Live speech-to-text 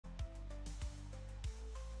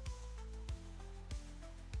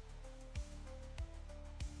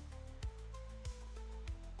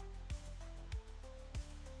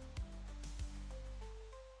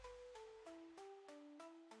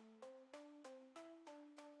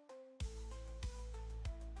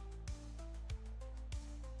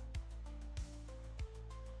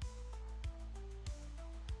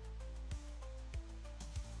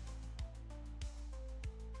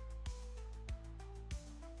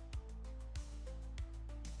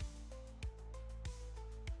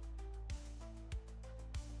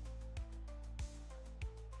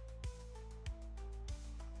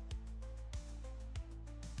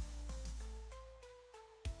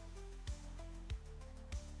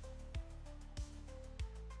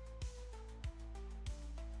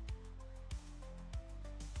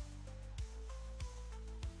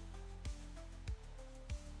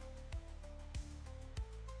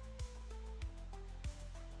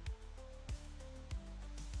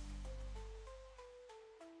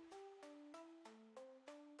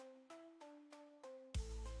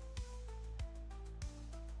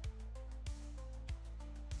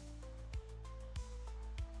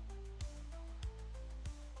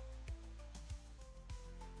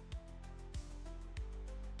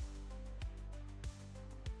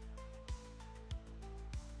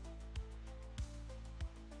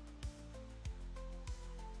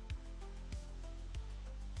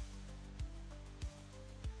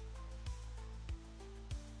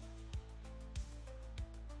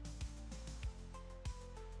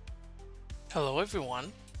Hello,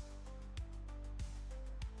 everyone.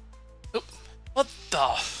 Oop, what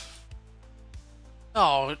the?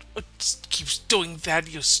 Oh, it just keeps doing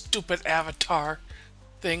that, you stupid avatar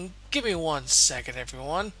thing. Give me 1 second,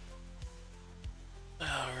 everyone.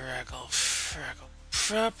 Oh, Fraggle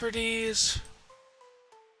properties.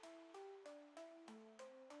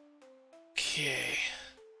 Okay.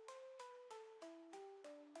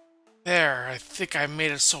 There, I think I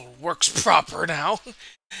made it so it works proper now.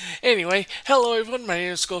 Anyway, hello everyone, my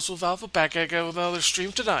name is Ghost with Alpha, back again with another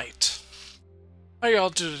stream tonight. How y'all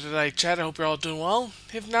doing tonight, chat? I hope you're all doing well.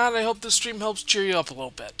 If not, I hope this stream helps cheer you up a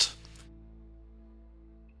little bit.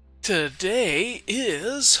 Today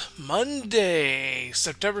is Monday,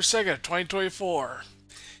 September 2nd, 2024.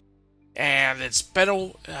 And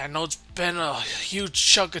I know it's been a huge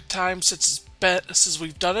chunk of time since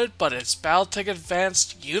we've done it, but it's Battletech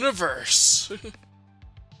Advanced Universe.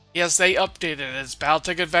 Yes, they updated it. It's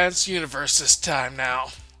Battletech Advanced Universe this time now.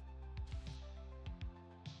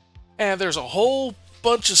 And there's a whole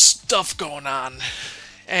bunch of stuff going on.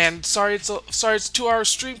 And sorry it's a 2-hour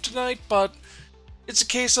stream tonight, but it's a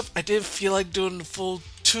case of I didn't feel like doing the full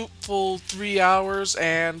 3 hours,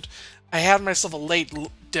 and I had myself a late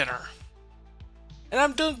dinner. And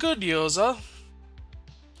I'm doing good, Yoza.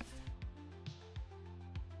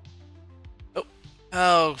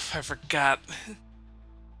 Oh, I forgot.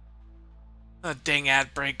 Oh, dang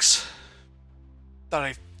ad breaks.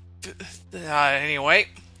 Thought anyway.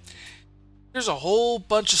 There's a whole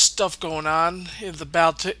bunch of stuff going on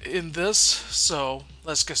in this, so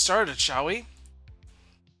let's get started, shall we?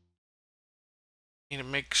 Need to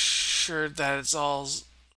make sure that it's all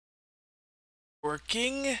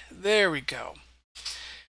working. There we go.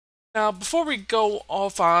 Now, before we go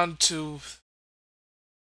off onto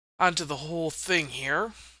the whole thing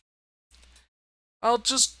here, I'll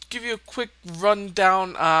just give you a quick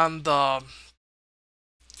rundown on the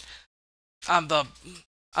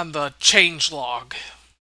change log.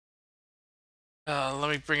 Let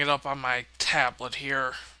me bring it up on my tablet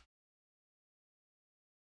here.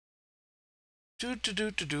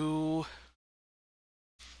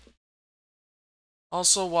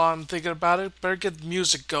 Also, while I'm thinking about it, better get the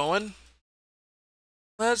music going.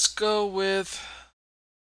 Let's go with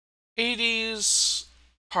 80s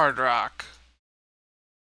hard rock.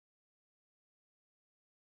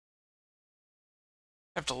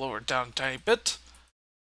 Have to lower it down a tiny bit.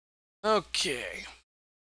 Okay.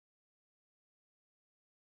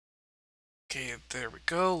 Okay, there we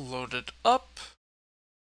go. Load it up.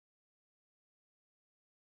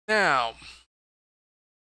 Now,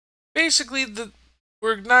 basically,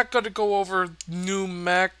 we're not going to go over new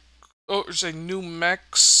mechs,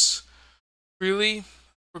 really.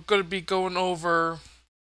 We're going to be going over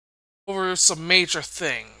some major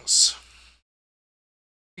things.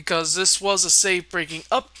 Because this was a save-breaking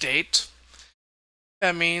update,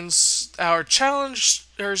 that means our challenge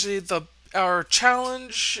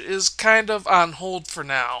is kind of on hold for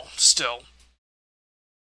now, still.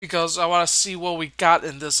 Because I want to see what we got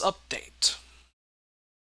in this update.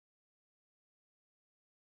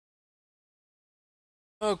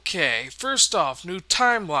 Okay, first off, new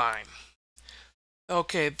timeline.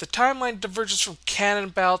 Okay, the timeline diverges from canon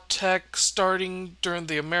Battletech starting during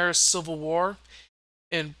the American Civil War.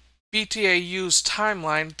 In BTAU's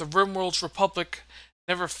timeline, the RimWorld's Republic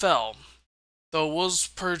never fell, though it was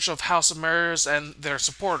purged of House Ameris and their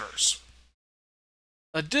supporters.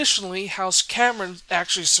 Additionally, House Cameron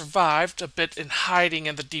actually survived, a bit in hiding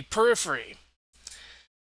in the deep periphery.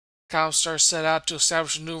 Comstar set out to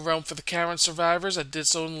establish a new realm for the Cameron survivors and did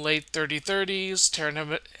so in the late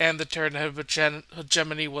 3030s, and the Terran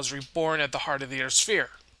hegemony was reborn at the heart of the Inner Sphere.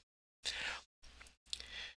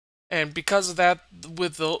 And because of that,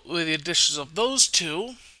 with the additions of those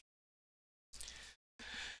two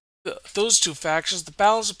factions, the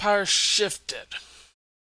balance of power shifted.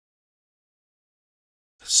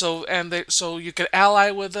 So you could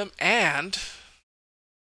ally with them and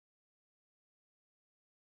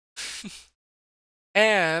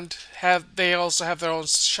they also have their own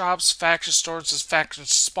shops, faction stores, as faction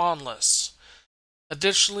spawnless.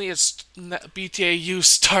 Additionally, its BTAU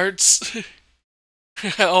starts.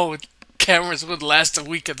 Oh, cameras would last a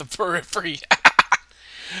week at the periphery.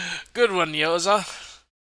 Good one, Yoza.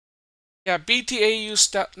 Yeah,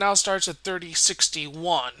 BTAU now starts at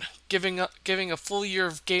 3061, giving a full year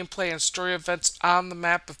of gameplay and story events on the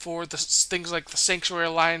map before things like the Sanctuary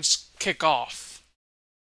Alliance kick off.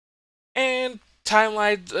 And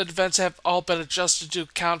timeline events have all been adjusted to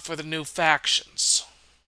account for the new factions.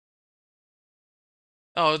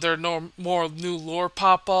 Oh, there are no more new lore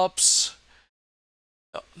pop-ups.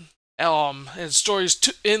 and stories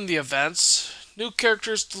in the events, new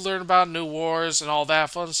characters to learn about, new wars, and all that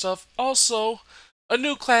fun stuff. Also, a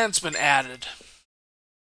new clan's been added,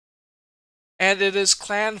 and it is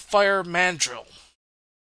Clan Fire Mandrill.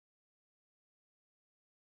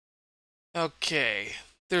 Okay,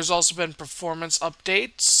 there's also been performance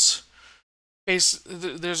updates. There's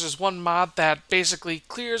this one mod that basically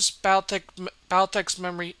clears Battletech's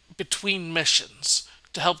memory between missions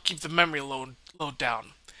to help keep the memory load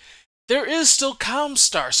down. There is still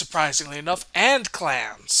Comstar, surprisingly enough, and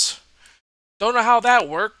clans. Don't know how that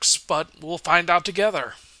works, but we'll find out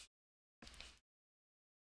together.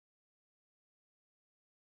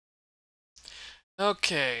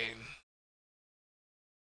 Okay.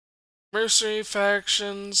 Mercenary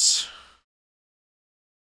factions.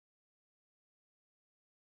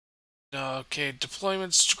 Okay,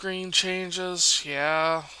 deployment screen changes.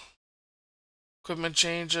 Yeah. Equipment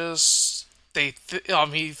changes. He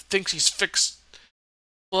thinks he's fixed.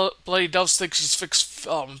 Bloody Doves thinks he's fixed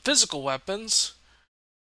physical weapons.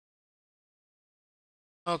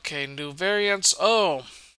 Okay, new variants. Oh,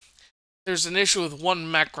 there's an issue with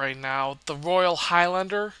one mech right now. The Royal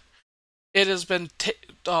Highlander. It has been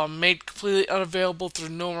made completely unavailable through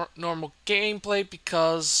normal gameplay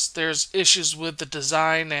because there's issues with the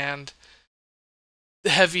design and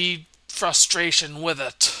heavy frustration with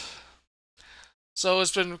it. So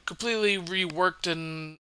it's been completely reworked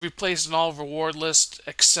and replaced in all reward lists,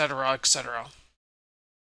 etc., etc.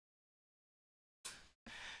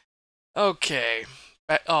 Okay,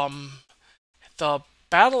 the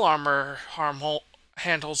battle armor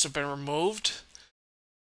handholds have been removed.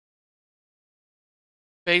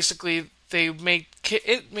 Basically, they made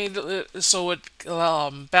it so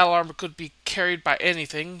battle armor could be carried by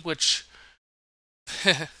anything, which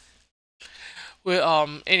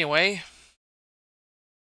anyway,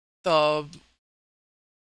 those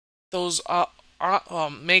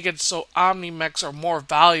make it so Omni mechs are more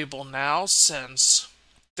valuable now since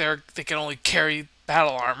they can only carry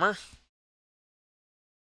battle armor.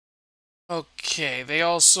 Okay, they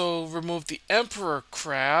also removed the Emperor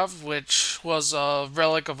Crab, which was a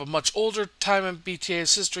relic of a much older time in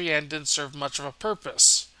BTA's history and didn't serve much of a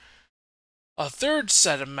purpose. A third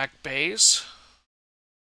set of mech bays.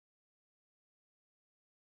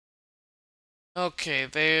 Okay,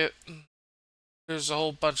 there's a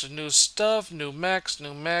whole bunch of new stuff, new mechs,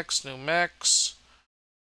 new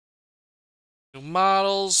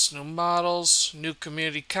models, new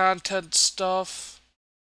community content stuff.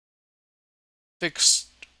 Fix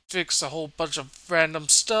a whole bunch of random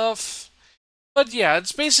stuff. But yeah,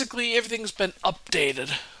 it's basically everything's been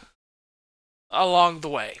updated along the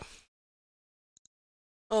way.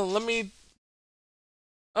 Oh,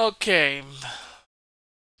 okay.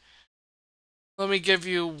 Let me give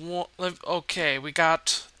you one. Okay, we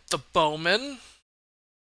got the Bowman,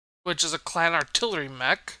 which is a clan artillery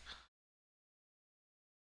mech.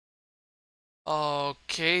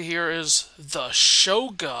 Okay, here is the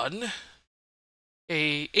Shogun,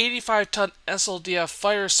 a 85-ton SLDF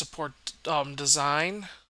fire support design.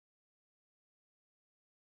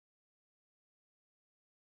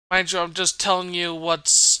 Mind you, I'm just telling you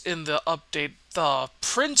what's in the update. The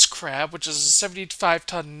Prince Crab, which is a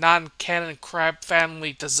 75-ton non-cannon crab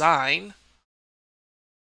family design.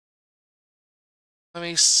 Let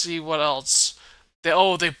me see what else. They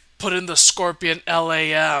put in the Scorpion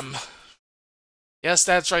LAM. Yes,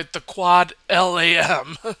 that's right, the Quad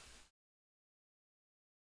LAM.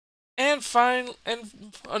 And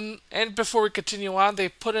before we continue on, they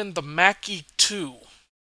put in the Mackie 2.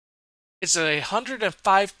 It's a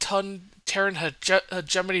 105-ton Terran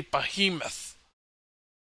hegemony behemoth,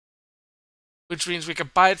 which means we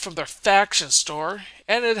can buy it from their faction store,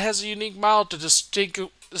 and it has a unique model to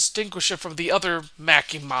distinguish it from the other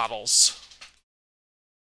Mackie models.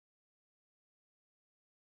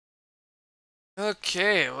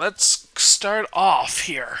 Okay, let's start off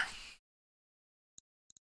here.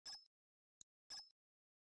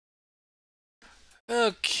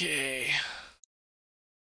 Okay.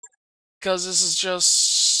 Because this is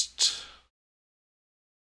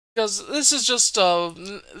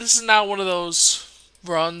not one of those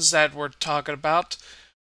runs that we're talking about.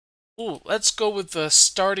 Ooh, let's go with the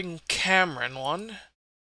starting Cameron one.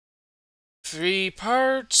 3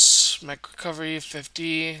 parts, mech recovery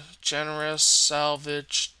 50, generous,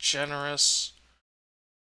 salvage, generous,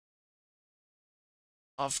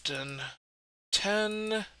 often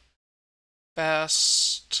 10,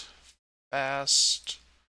 fast,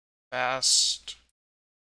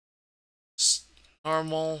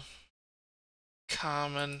 normal,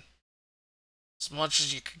 common, as much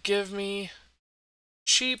as you could give me,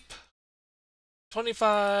 cheap,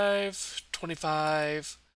 25,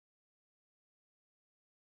 25,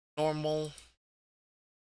 normal,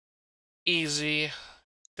 easy,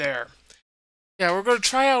 there. Yeah, we're going to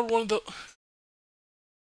try out one of the...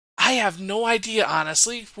 I have no idea,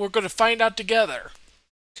 honestly. We're going to find out together.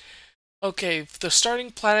 Okay, the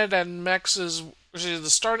starting planet and mechs is... The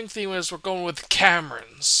starting theme is we're going with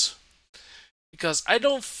Camerons. Because I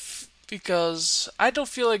don't feel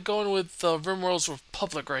like going with the Rimworld's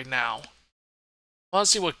Republic right now. I want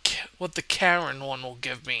to see what the Cameron one will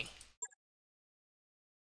give me.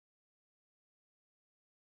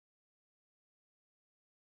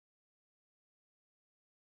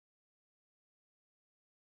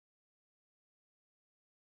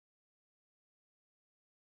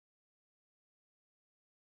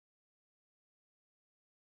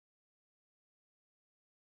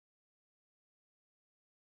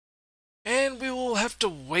 And we will have to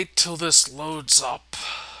wait till this loads up.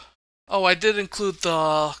 Oh, I did include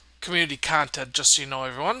the community content, just so you know,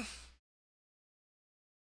 everyone.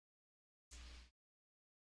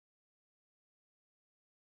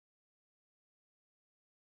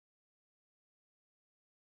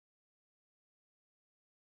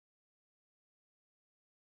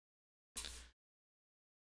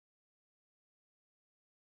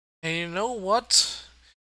 And you know what?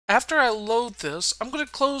 After I load this, I'm going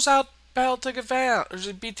to close out Battletech Advanced, or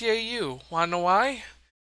BTAU. Wanna know why?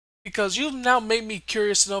 Because you've now made me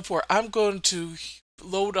curious enough where I'm going to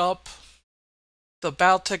load up the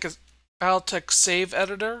Battletech save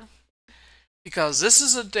editor. Because this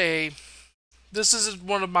is this isn't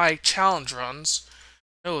one of my challenge runs.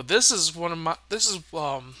 No, this is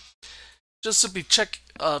just to be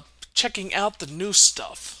checking out the new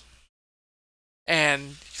stuff.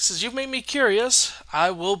 And since you made me curious,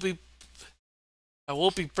 I will be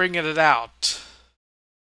bringing it out.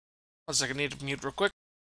 1 second, I need to mute real quick.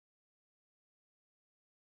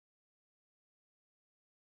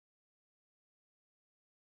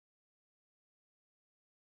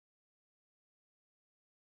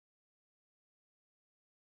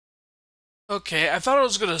 Okay, I thought I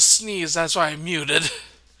was gonna sneeze, that's why I muted.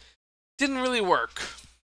 Didn't really work.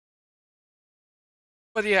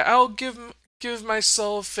 But yeah, I'll give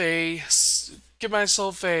myself a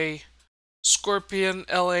Scorpion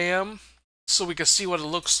LAM so we can see what it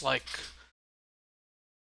looks like.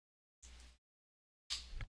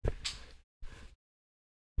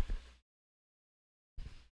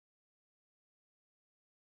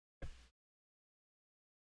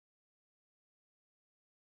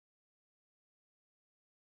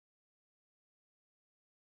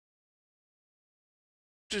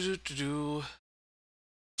 Do.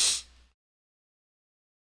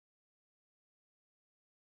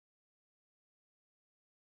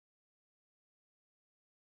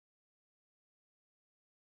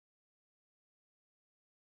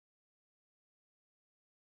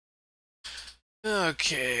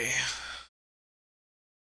 Okay.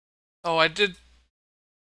 Oh, I did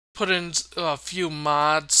put in a few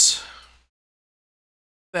mods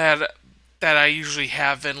that I usually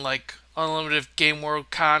have in, like unlimited game world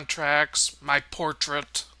contracts, my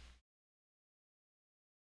portrait.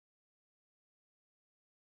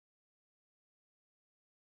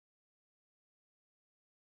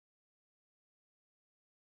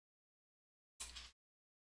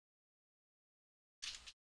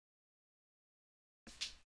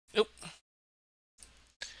 Nope.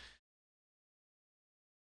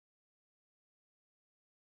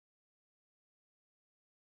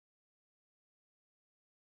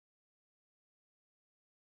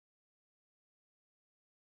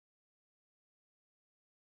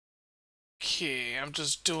 Okay, I'm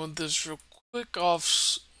just doing this real quick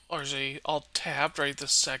off, or say alt tab right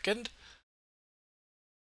this second.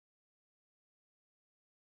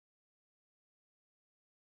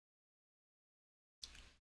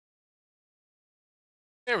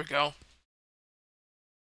 There we go.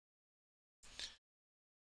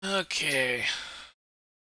 Okay.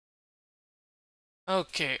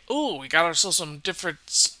 Okay. Ooh, we got ourselves some different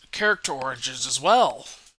character origins as well.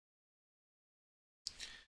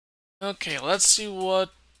 Okay, let's see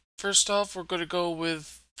what... First off, we're going to go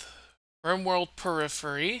with Rimworld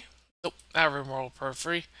Periphery. Nope, not Rimworld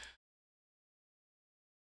Periphery.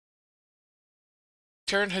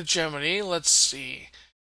 Terran Hegemony, let's see.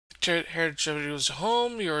 Terran Hegemony was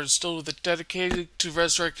home. You are still dedicated to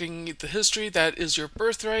resurrecting the history that is your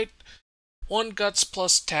birthright. 1 guts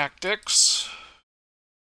plus tactics.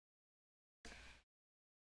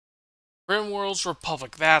 Rimworld's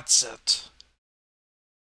Republic, that's it.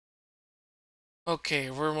 Okay,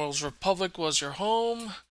 Rimworld's Republic was your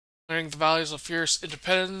home. Learning the values of fierce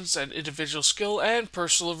independence and individual skill and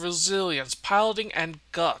personal resilience, piloting and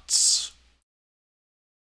guts.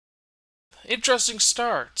 Interesting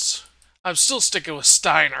starts. I'm still sticking with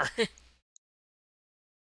Steiner.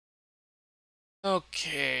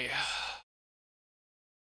 Okay.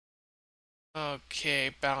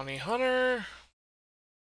 Okay, Bounty Hunter.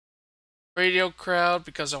 Radio Crowd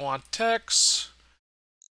because I want text.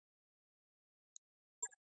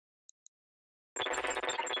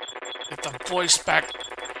 Get the voice back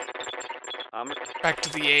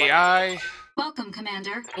to the AI. Welcome,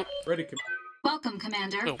 Commander. Oh. Ready, Welcome,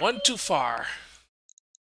 Commander. It went too far.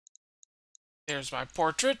 There's my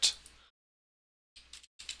portrait.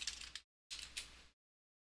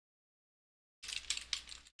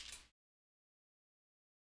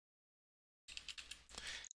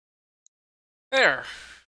 There.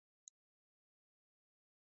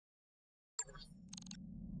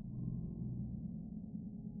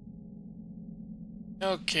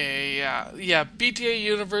 Okay, yeah. BTA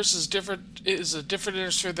Universe is different. Is a different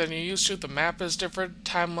industry than you're used to. The map is different. The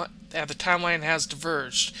timeline has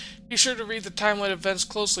diverged. Be sure to read the timeline events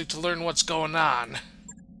closely to learn what's going on.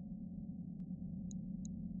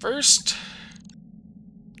 First,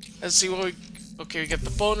 let's see what we. Okay, we get the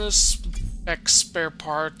bonus X spare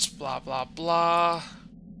parts. Blah blah blah.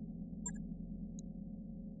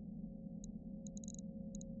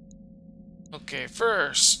 Okay,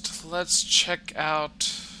 first, let's check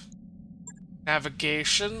out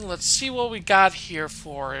navigation. Let's see what we got here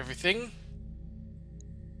for everything.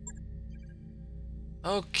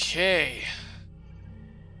 Okay.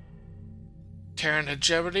 Terran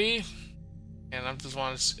hegemony. And I'm just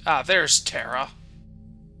wanting to see. Ah, there's Terra.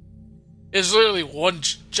 It's literally one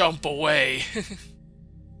jump away.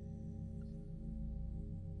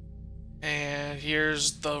 And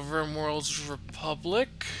here's the RimWorld's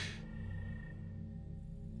Republic.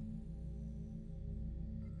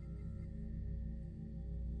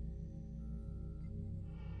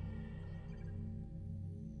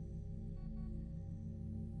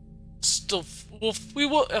 Still, we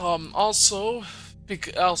will also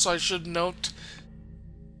I should note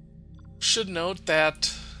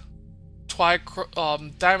that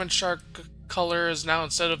Diamond Shark color is now,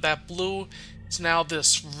 instead of that blue, it's now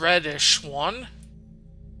this reddish one.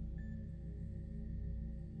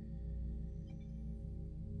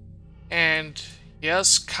 And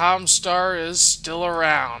yes, Comstar is still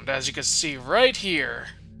around, as you can see right here.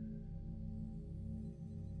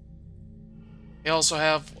 They also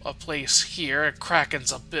have a place here at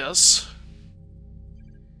Kraken's Abyss.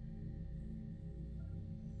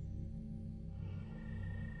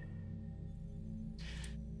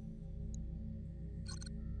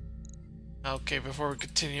 Okay, before we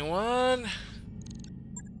continue on,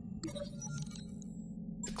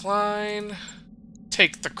 decline,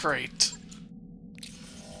 take the crate.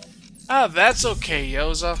 Ah, that's okay,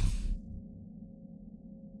 Yoza.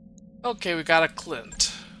 Okay, we got a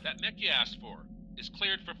Clint. That mech you asked for is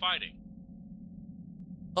cleared for fighting.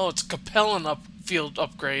 Oh, it's a Capellan field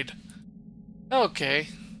upgrade. Okay.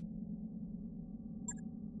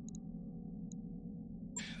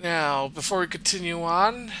 Now, before we continue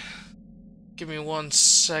on, give me 1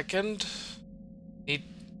 second. I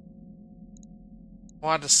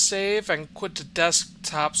want to save and quit the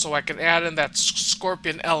desktop so I can add in that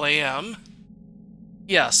Scorpion LAM.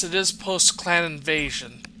 Yes, it is post-clan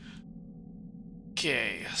invasion.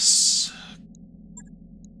 Okay.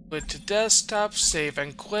 Quit to desktop, save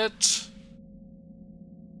and quit.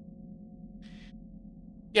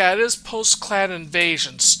 Yeah, it is post-clan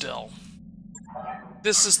invasion still.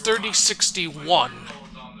 This is 3061,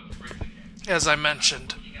 as I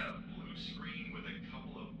mentioned.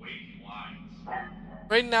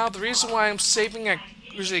 Right now, the reason why I'm saving and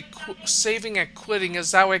quitting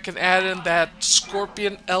is that way I can add in that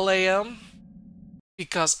Scorpion LAM.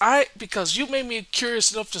 Because you made me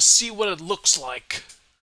curious enough to see what it looks like.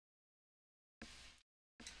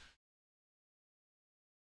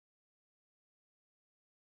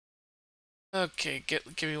 Okay,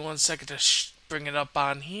 give me 1 second to bring it up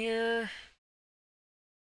on here.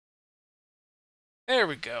 There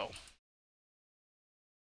we go.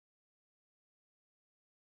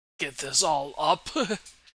 Get this all up.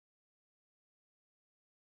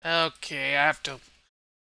 Okay, I have to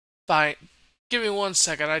find. Give me 1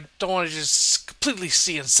 second. I don't want to just completely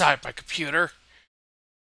see inside my computer.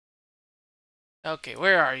 Okay,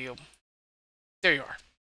 where are you? There you are.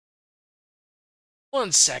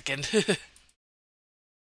 1 second.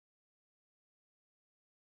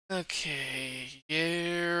 Okay,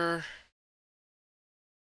 here.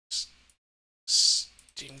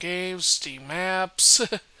 Steam games, Steam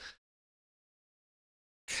apps.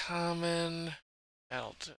 common,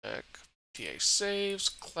 Battletech, BTA saves,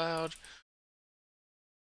 cloud.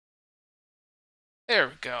 There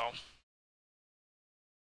we go.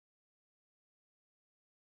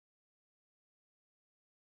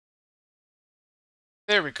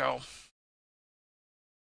 There we go.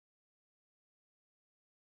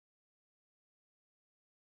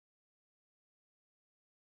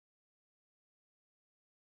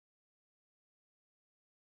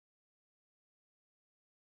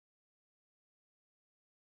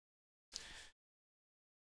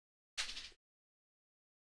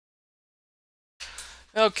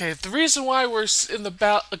 Okay, the reason why we're in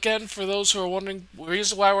the again, for those who are wondering, the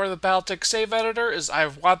reason why we're in the Battletech save editor is I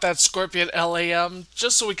want that Scorpion LAM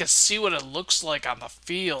just so we can see what it looks like on the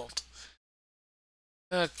field.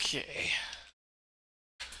 Okay.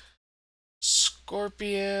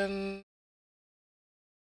 Scorpion.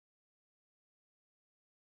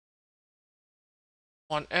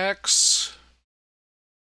 One X.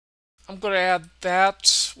 I'm gonna add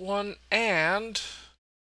that one and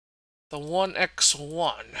the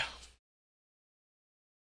 1X1.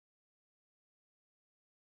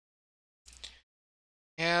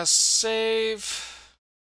 Yeah, save.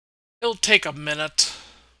 It'll take a minute.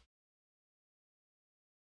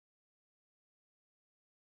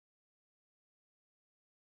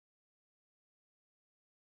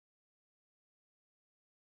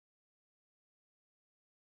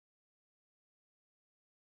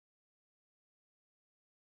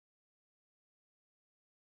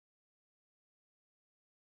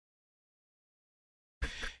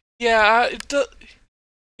 Yeah,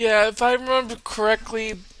 yeah, if I remember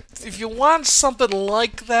correctly, if you want something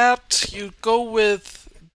like that, you go with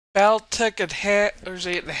Battletech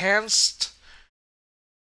Advanced,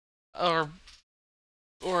 or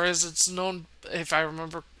as it's known, if I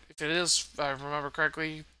remember, if I remember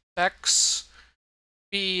correctly, X,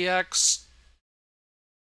 BEX.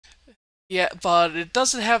 Yeah, but it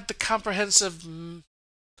doesn't have the comprehensive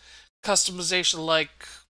customization like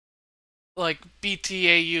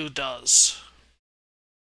BTAU does.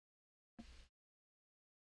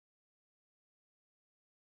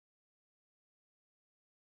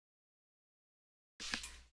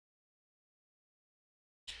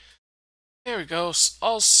 There we go,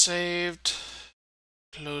 all saved.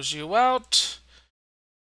 Close you out.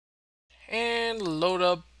 And load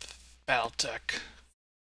up Battletech.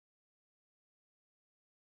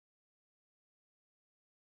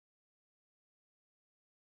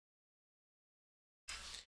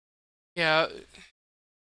 Yeah,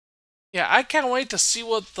 yeah, I can't wait to see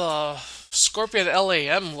what the Scorpion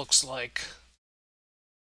LAM looks like.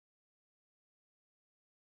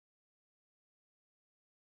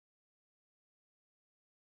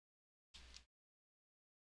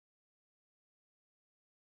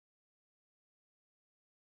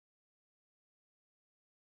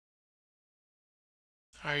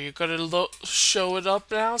 Are you gonna show it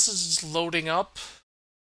up now since it's loading up?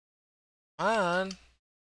 Come on.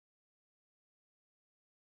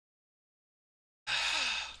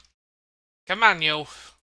 Come on, yo.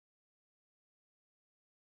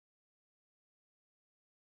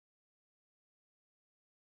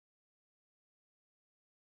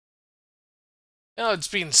 No, it's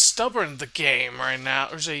being stubborn, the game right now.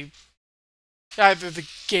 Or say, either the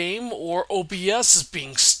game or OBS is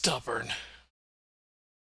being stubborn.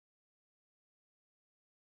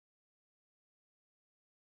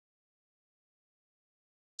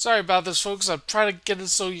 Sorry about this, folks. I'm trying to get it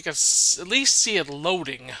so you can at least see it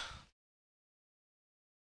loading.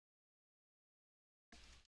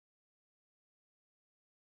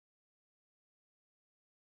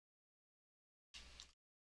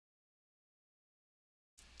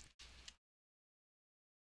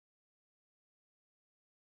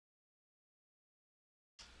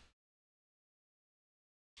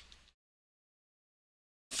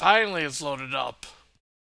 Finally, it's loaded up.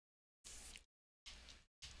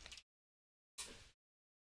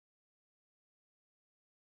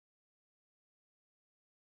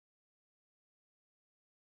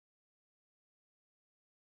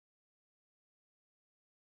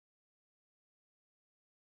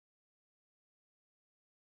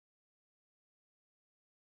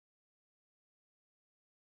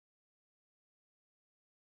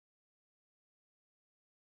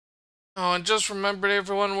 Oh, and just remember,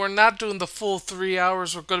 everyone, we're not doing the full 3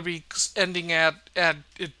 hours. We're going to be ending at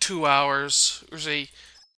 2 hours.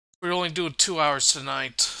 We're only doing 2 hours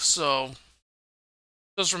tonight, so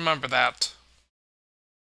just remember that.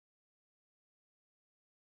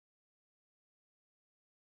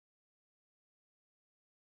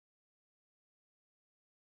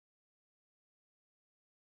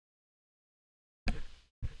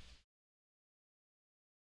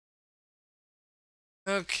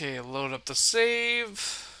 Okay, load up the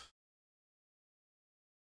save.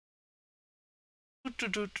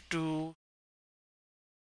 Do.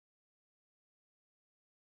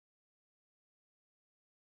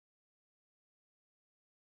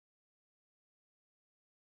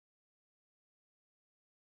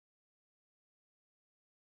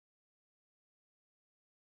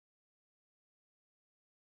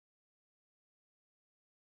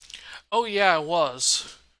 Oh yeah, it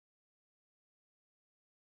was.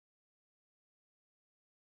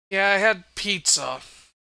 Yeah, I had pizza.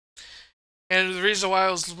 And the reason why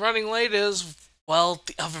I was running late is, well,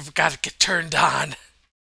 the oven forgot to get turned on.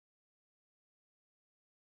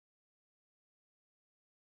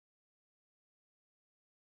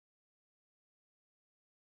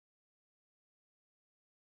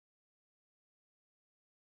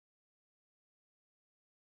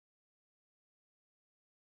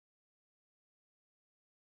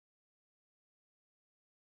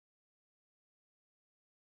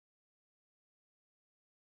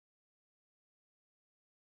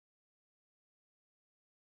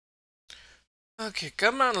 Okay,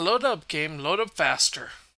 come on, load up, game. Load up faster.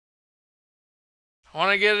 I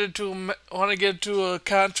want to get into a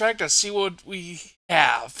contract and see what we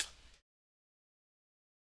have.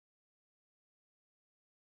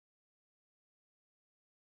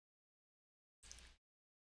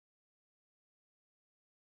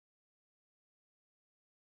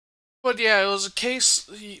 But yeah, it was a case.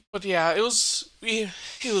 But yeah, it was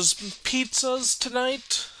pizzas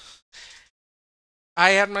tonight.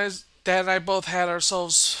 My dad and I both had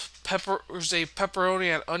ourselves pepperoni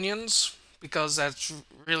and onions because that's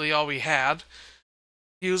really all we had.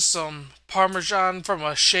 Used some Parmesan from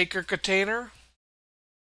a shaker container.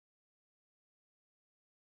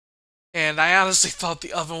 And I honestly thought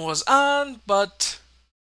the oven was on, but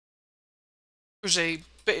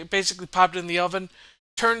basically popped in the oven,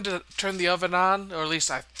 turned the oven on, or at least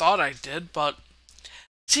I thought I did, but it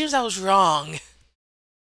seems I was wrong.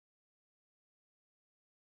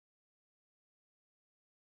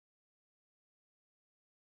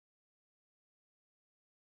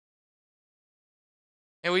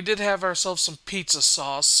 And we did have ourselves some pizza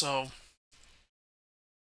sauce, so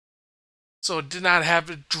it did not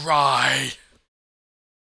have it dry.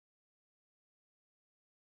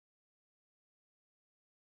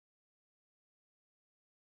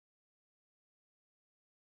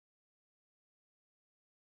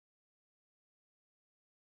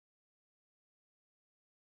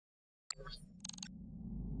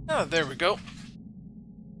 Oh, there we go.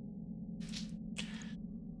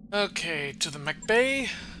 Okay, to the mech bay.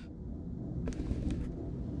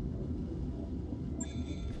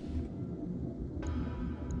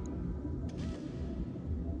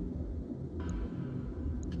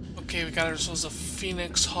 Okay, we got ourselves a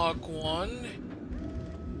Phoenix Hawk 1,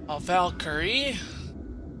 a Valkyrie,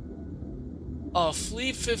 a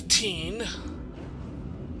Flea 15,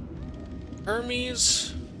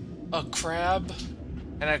 Hermes, a Crab,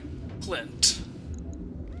 and a Clint.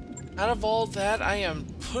 Out of all that, I am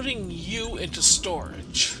putting you into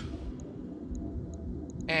storage.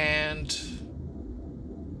 And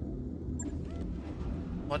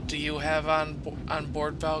what do you have on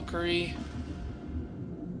board, Valkyrie?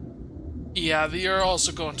 Yeah, you're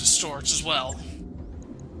also going to storage as well.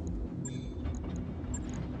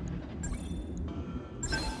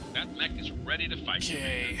 That mech is ready to fight.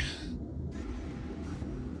 Okay.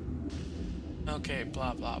 Okay,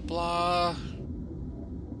 blah blah blah.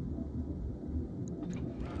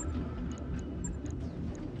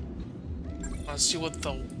 Let's see what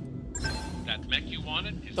that mech you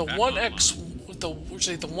wanted is the back 1X online. the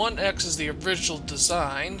 1X is the original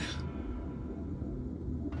design.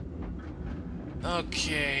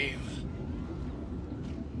 Okay.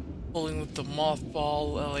 Pulling with the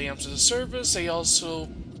mothball LAMs into service. They also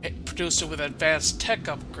produced it with advanced tech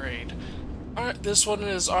upgrade. Alright, this one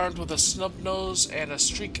is armed with a snub nose and a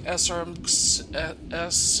Streak SRM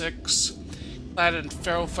S6, clad in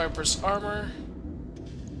ferrofibrous armor.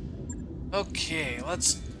 Okay,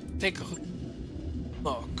 let's take a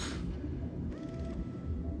look.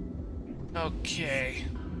 Okay.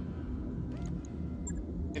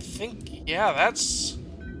 I think, yeah,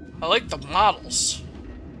 I like the models.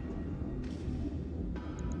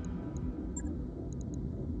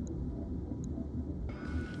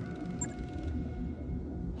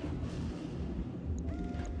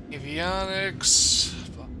 Avionics,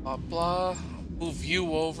 blah blah blah. Move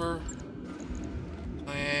you over.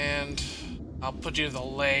 And I'll put you to the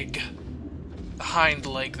leg. The hind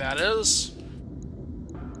leg, that is.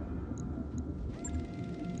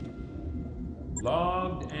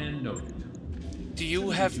 Logged and noted. Do you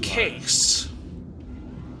have case?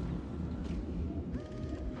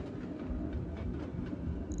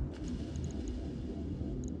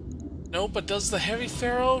 No, but does the Heavy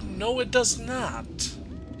Pharaoh? No, it does not.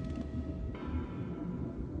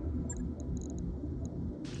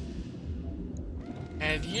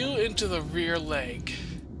 And you into the rear leg.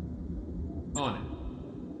 On it.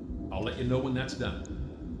 I'll let you know when that's done.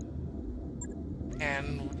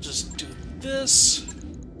 And we'll just do this.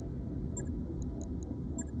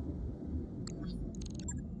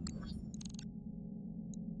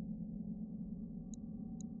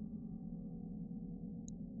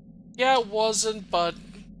 Yeah, it wasn't, but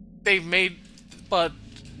they made, but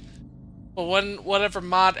when whatever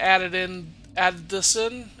mod added this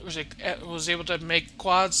in, was able to make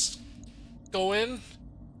quads go in.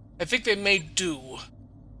 I think they made do.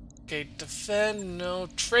 Okay, defend, no.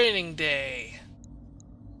 Training day.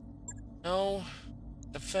 No.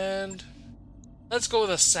 Defend. Let's go with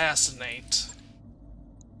assassinate.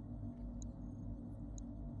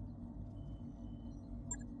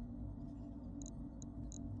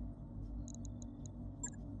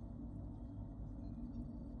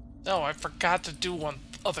 No, I forgot to do one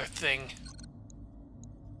other thing.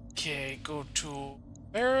 Okay, go to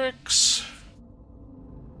barracks.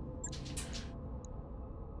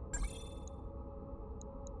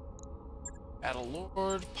 Battle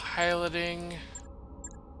Lord, piloting.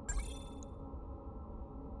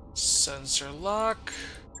 Sensor lock.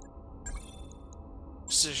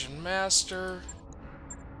 Precision master.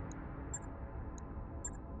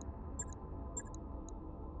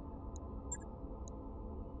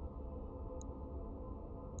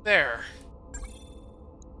 There.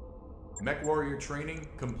 Mech warrior training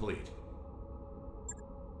complete.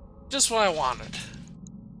 Just what I wanted.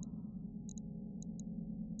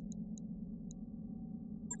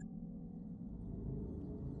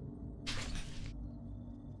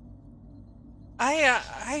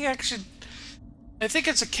 I actually, I think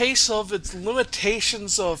it's a case of its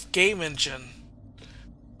limitations of game engine.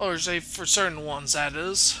 Or say for certain ones, that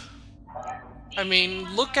is. I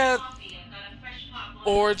mean, look at,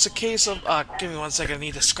 or it's a case of, give me 1 second, I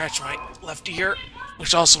need to scratch my left ear,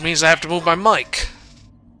 which also means I have to move my mic.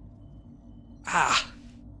 Ah.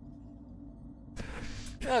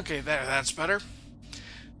 Okay, that's better.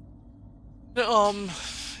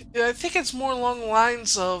 I think it's more along the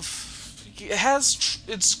lines of,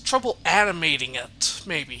 it's trouble animating it,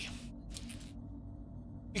 maybe.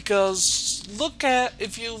 Because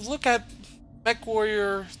if you look at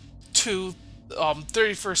MechWarrior 2,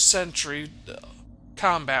 31st Century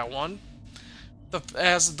Combat one,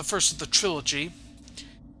 as the first of the trilogy,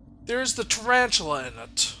 there's the tarantula in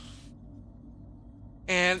it.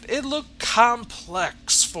 And it looked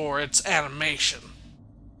complex for its animation.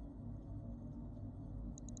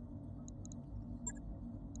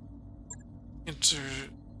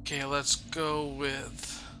 Okay, let's go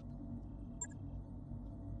with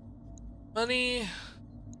money,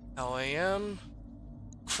 LAM,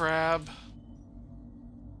 crab,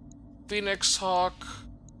 Phoenix Hawk,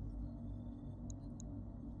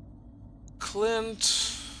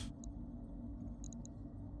 Clint,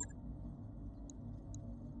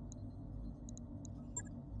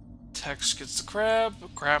 Tex gets the crab,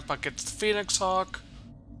 Grandpa gets the Phoenix Hawk,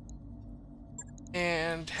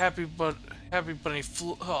 and Happy Bunny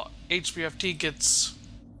HBFT gets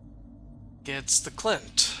the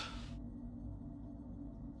Clint.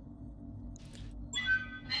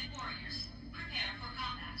 Warriors, prepare for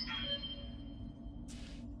combat.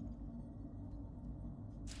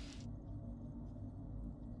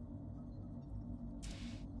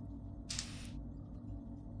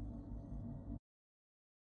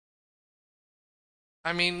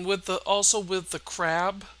 I mean, with the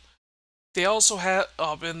crab, they also had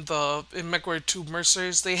in MechWarrior 2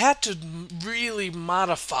 Mercenaries, they had to really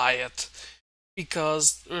modify it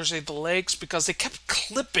because, or say the legs, because they kept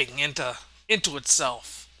clipping into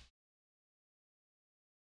itself.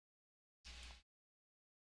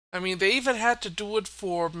 I mean, they even had to do it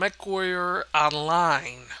for MechWarrior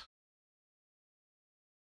Online.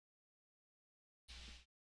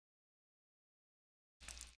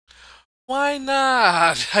 Why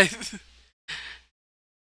not?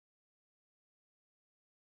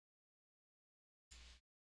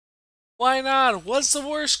 Why not? What's the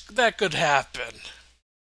worst that could happen?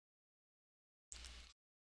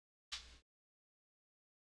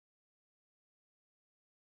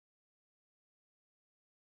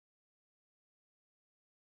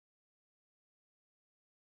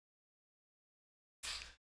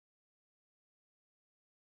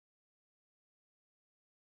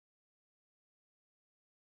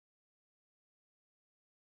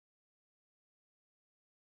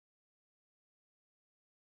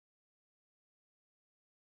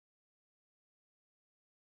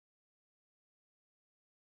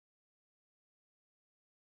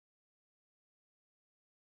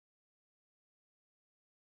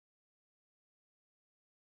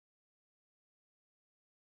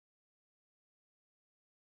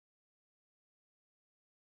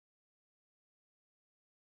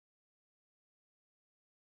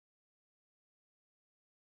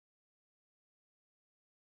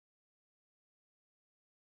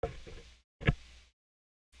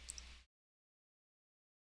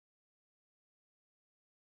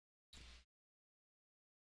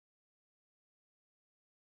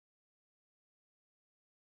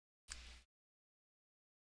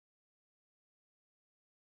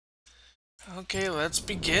 Okay, let's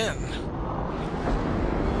begin.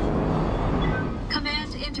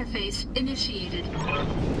 Command interface initiated.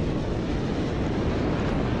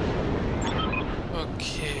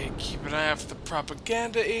 Okay, keep an eye out for the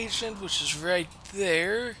propaganda agent, which is right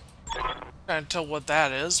there. Trying to tell what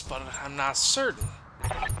that is, but I'm not certain.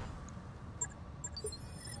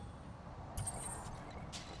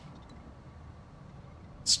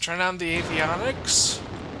 Let's turn on the avionics.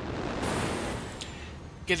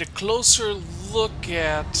 Get a closer look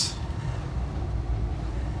at...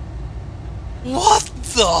 What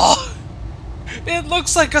the? It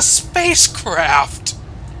looks like a spacecraft!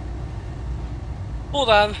 Hold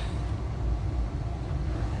on.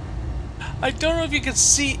 I don't know if you can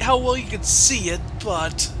see how well you can see it,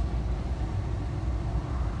 but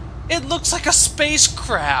it looks like a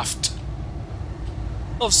spacecraft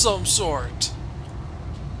of some sort.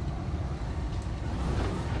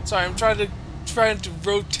 Sorry, I'm trying to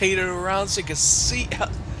rotate it around so you can see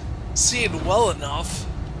it well enough.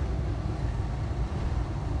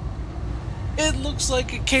 It looks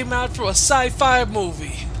like it came out from a sci-fi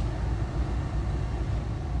movie.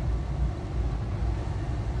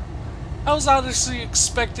 I was honestly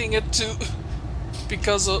expecting it to,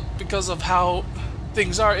 because of how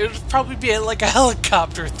things are, it would probably be like a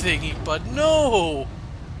helicopter thingy, but no.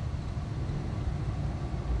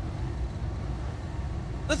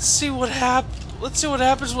 Let's see what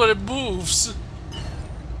happens when it moves.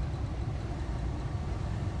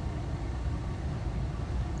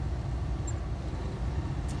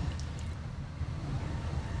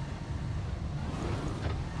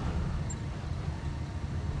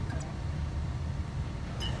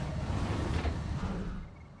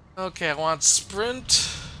 Okay, I want sprint.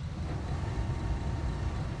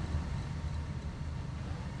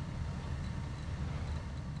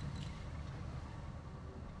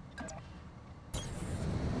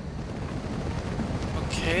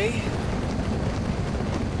 Okay.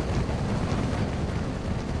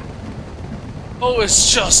 Oh,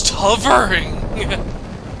 it's just hovering.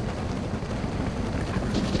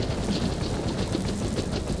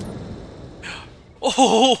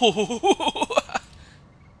 Oh.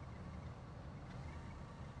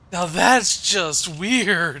 Now that's just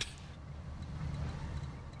weird.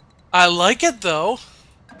 I like it though.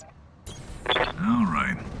 All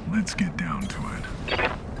right, let's get down to it.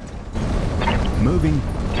 Moving.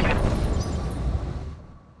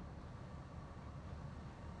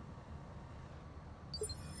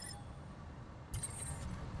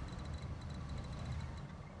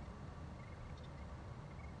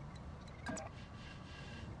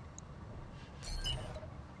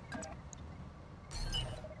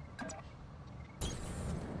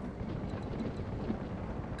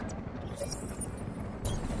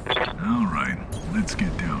 All right, let's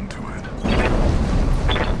get down to it.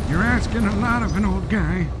 You're asking a lot of an old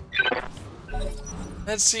guy.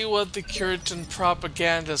 Let's see what the Curitan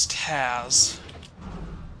propagandist has.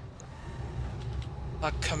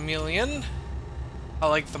 A chameleon. I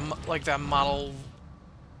like that model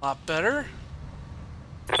a lot better.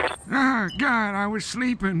 Ah, God, I was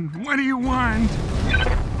sleeping. What do you want?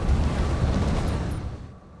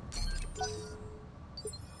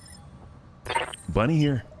 Bunny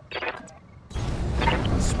here.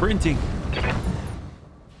 Sprinting.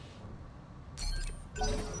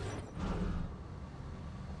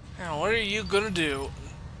 Now, what are you gonna do?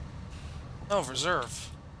 Oh, reserve.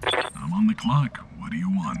 I'm on the clock. What do you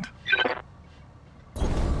want?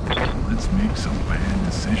 Let's make some bad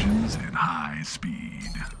decisions at high speed.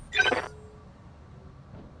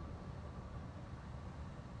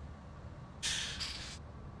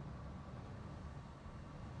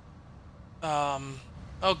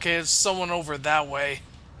 Okay, it's someone over that way.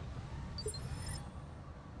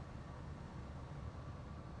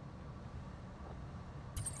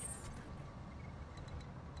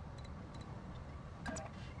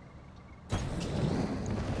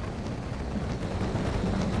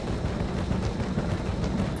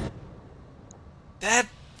 That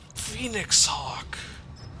Phoenix Hawk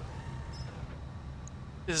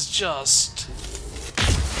is just...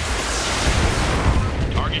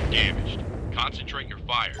 Target damaged. Concentrate your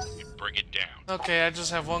fire and bring it down. Okay, I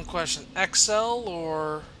just have one question. XL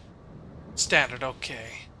or standard?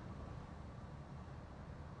 Okay.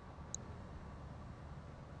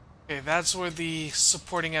 Okay, that's where the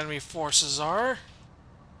supporting enemy forces are.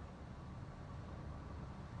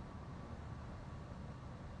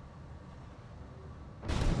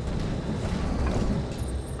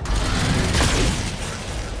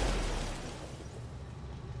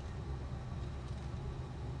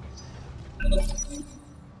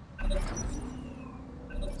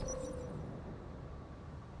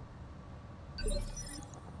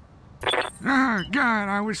 Ah, God,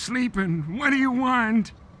 I was sleeping. What do you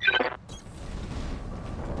want?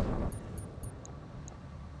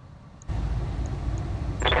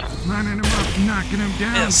 Lining him up, knocking him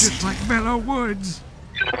down Yes. just like Bellow Woods.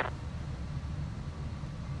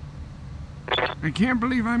 I can't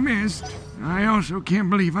believe I missed. I also can't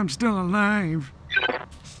believe I'm still alive.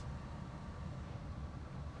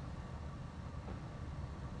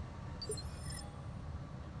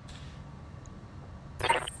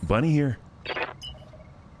 Bunny here.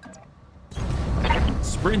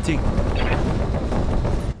 Sprinting.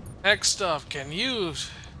 Next up, can you...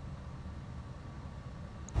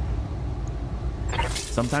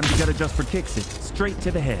 Sometimes you gotta just for kicks it straight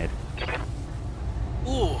to the head.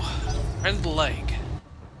 Ooh, and the leg.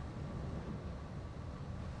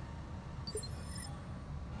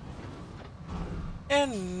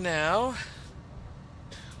 And now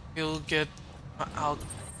we'll get out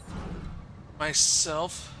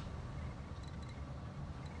myself.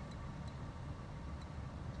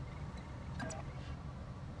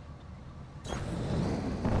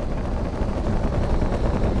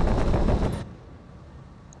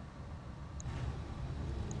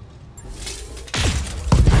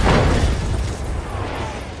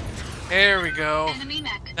 There we go. Enemy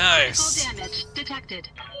mech. Nice. Critical damage detected.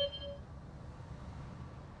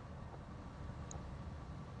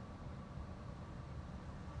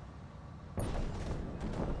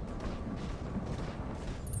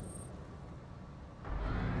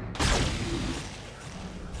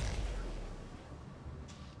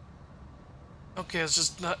 Okay, it was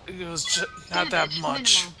just not that Damage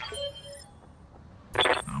much.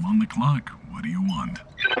 minimal. I'm on the clock. What do you want?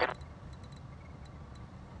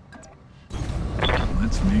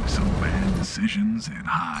 Let's make some bad decisions at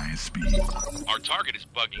high speed. Our target is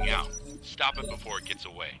bugging out. Stop it before it gets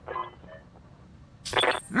away.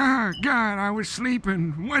 Ah, God, I was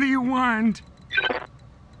sleeping. What do you want?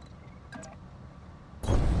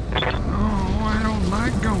 Oh, I don't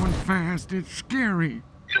like going fast. It's scary.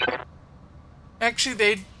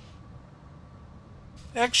 Actually,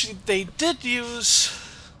 they did use.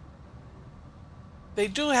 They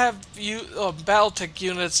do have Battletech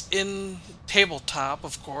units in tabletop,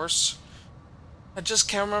 of course. I just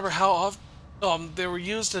can't remember how often they were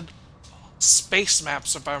used in space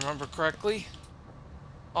maps, if I remember correctly.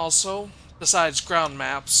 Also, besides ground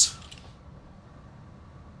maps.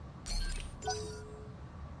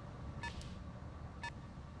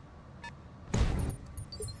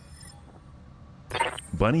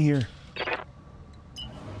 Bunny here.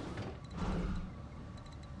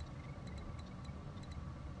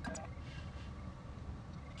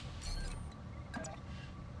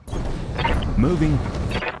 Moving.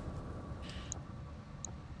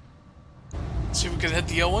 See if we can hit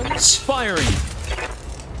the Owens. Firing.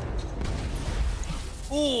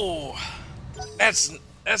 Ooh, that's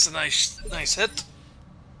a nice hit.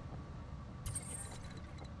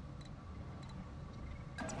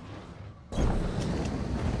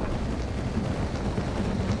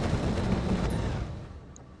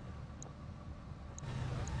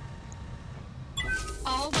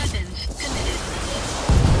 All weapons committed.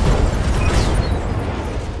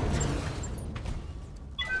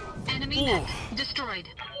 Enemy mech destroyed.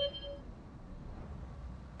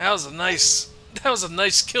 That was a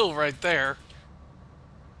nice kill right there.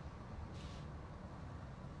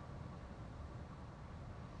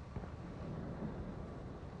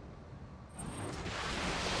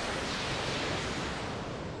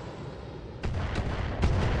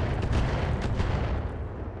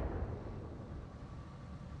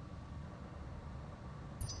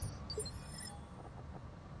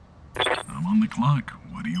 I'm on the clock.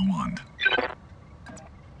 What do you want?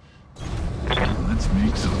 Let's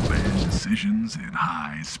make some bad decisions at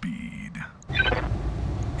high speed.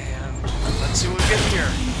 And let's see what we get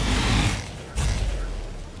here.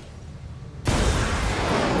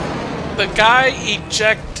 The guy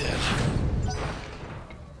ejected.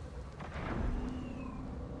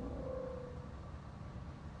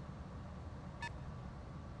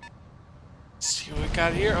 Let's see what we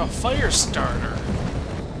got here. A fire starter.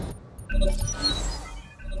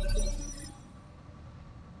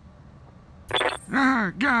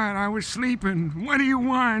 Ah, God, I was sleeping. What do you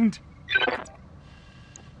want?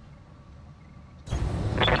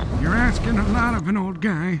 You're asking a lot of an old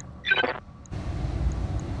guy.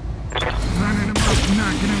 Lining him up,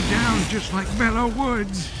 knocking him down just like Bellow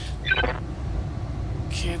Woods.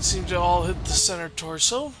 Can't seem to all hit the center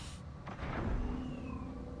torso.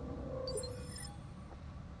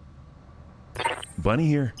 Bunny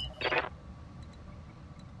here.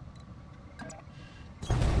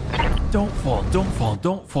 Don't fall, don't fall,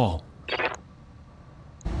 don't fall.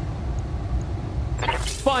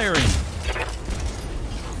 Firing!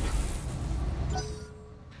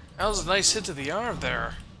 That was a nice hit to the arm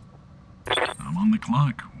there. I'm on the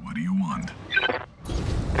clock. What do you want?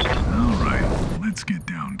 All right, let's get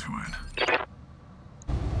down to it.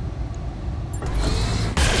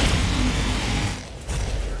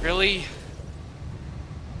 Really?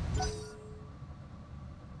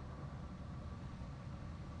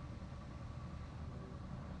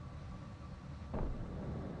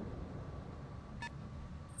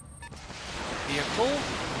 Vehicle?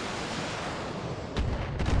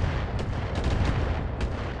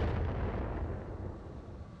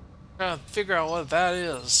 Gotta figure out what that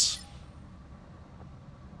is.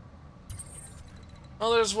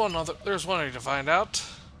 Oh, there's one way to find out.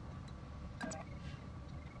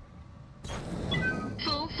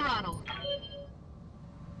 Full throttle.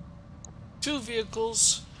 2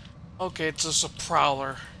 vehicles. Okay, it's just a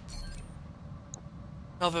prowler.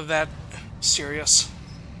 Nothing that serious.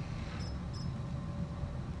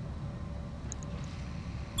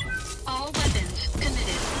 All weapons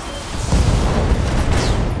committed.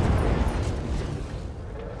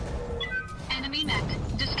 Enemy mech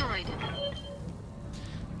destroyed.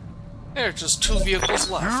 There are just 2 vehicles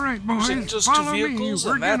left. All right, Is it boys, just 2 follow me. vehicles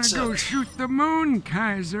We're and gonna that's go it? shoot the moon,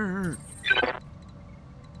 Kaiser.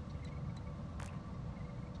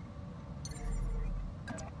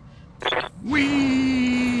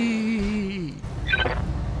 Whee!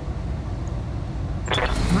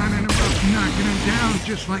 Lining him up, knocking him down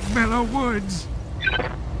just like Bello Woods.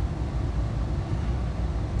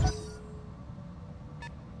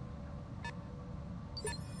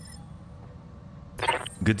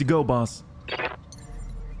 Good to go, boss.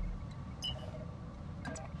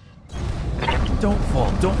 Don't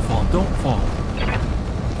fall, don't fall, don't fall.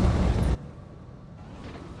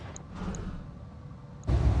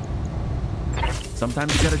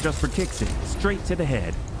 Sometimes you gotta just for kicks it, straight to the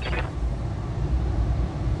head.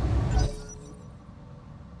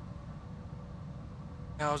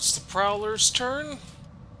 Now it's the prowler's turn.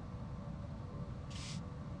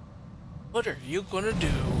 What are you gonna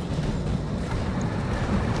do?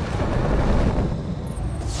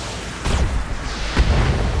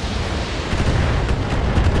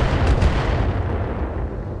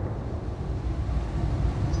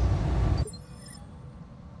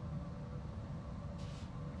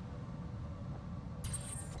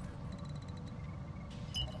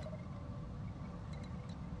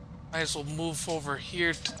 Might as well move over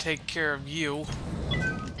here to take care of you,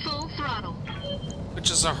 Full throttle. which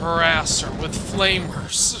is a harasser with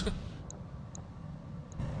flamers.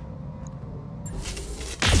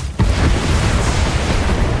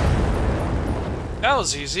 That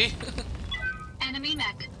was easy. Enemy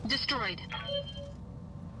mech destroyed.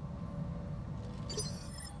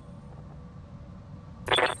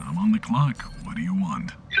 I'm on the clock. What do you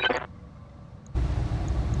want?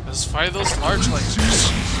 Let's fire those large lasers.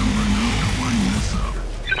 Seriously, sober enough to line this up.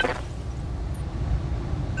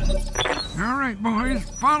 All right, boys,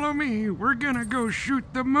 follow me. We're gonna go shoot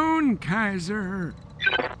the moon, Kaiser.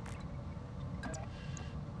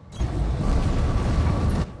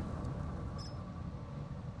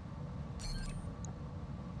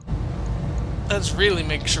 Let's really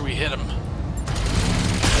make sure we hit him.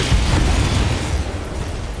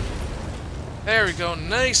 There we go.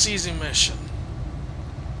 Nice, easy mission.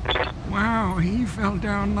 Wow, he fell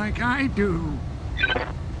down like I do.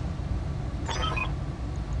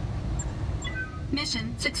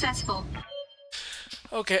 Mission successful.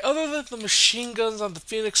 Okay, other than the machine guns on the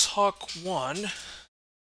Phoenix Hawk 1,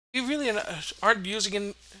 we really aren't using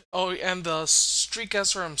any... Oh, and the Streak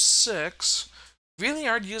SRM-6 really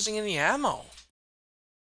aren't using any ammo.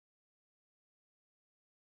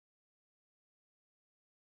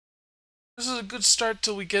 This is a good start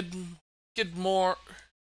till we get more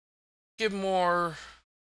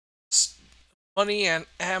money and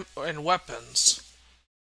weapons.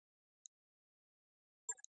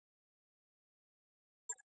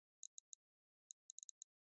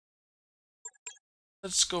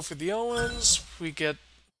 Let's go for the Owens. We get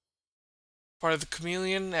part of the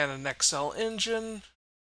Chameleon and an XL engine.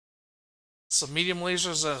 Some medium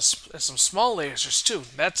lasers and some small lasers too.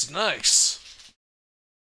 That's nice.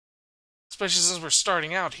 Especially since we're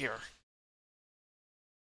starting out here.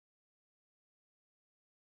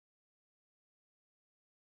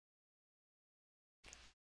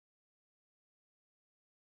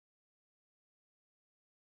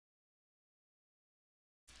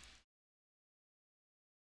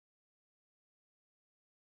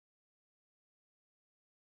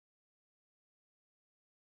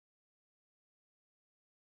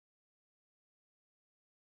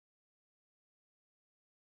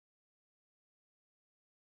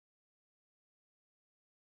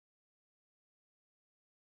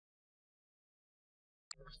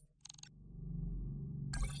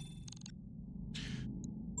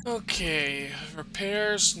 Okay,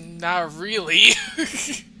 repairs, not really.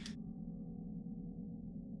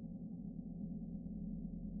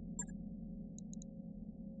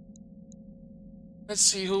 Let's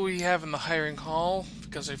see who we have in the hiring hall,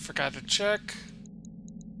 because I forgot to check.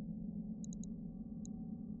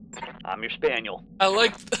 I'm your spaniel. I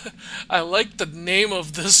like I like the name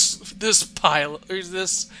of this pilot, or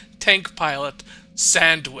this tank pilot,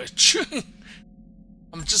 Sandwich.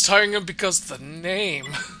 I'm just hiring him because of the name.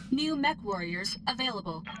 New mech warriors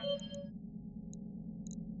available.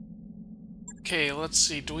 Okay, let's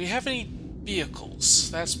see. Do we have any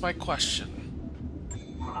vehicles? That's my question.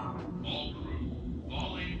 All crew,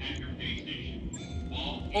 fall in at your pay station.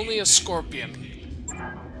 Fall Only a Scorpion.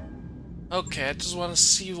 Okay, I just want to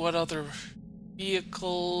see what other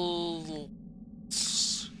vehicles.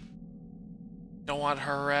 Don't want a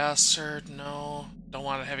harasser, no. Don't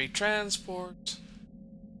want a heavy transport.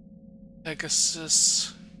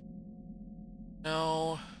 Pegasus.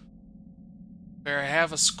 No. Where I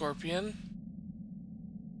have a Scorpion.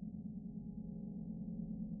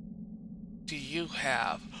 Do you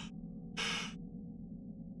have?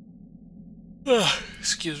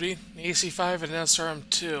 Excuse me. AC5 and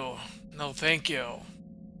SRM2. No, thank you.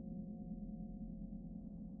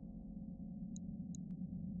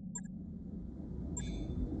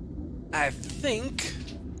 I think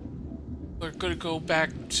we're going to go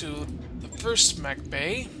back to the first mech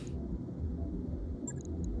bay.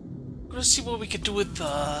 I'm going to see what we can do with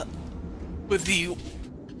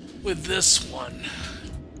this one.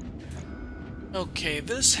 Okay,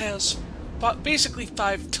 this has basically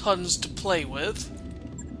 5 tons to play with.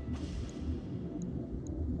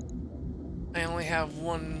 I only have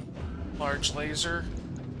one large laser.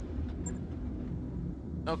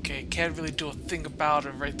 Okay, can't really do a thing about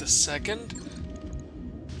it right this second.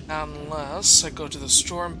 Unless I go to the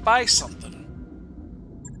store and buy something.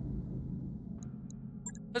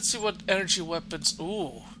 Let's see what energy weapons...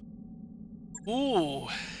 Ooh. Ooh.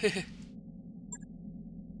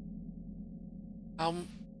 How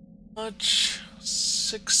much?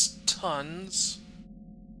 6 tons.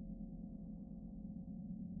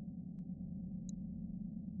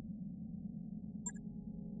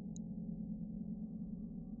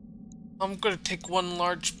 I'm gonna take one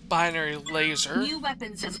large binary laser. New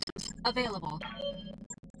weapon systems available.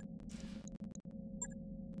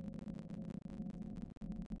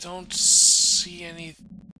 Don't see any...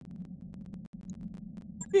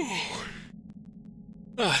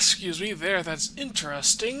 excuse me, there, that's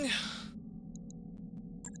interesting.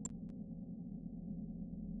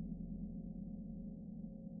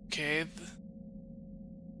 Okay,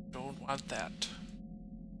 don't want that.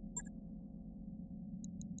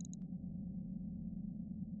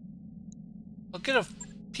 I'll get a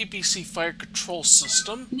PPC fire control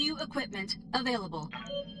system. New equipment available.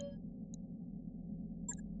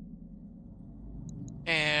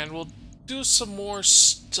 And we'll do some more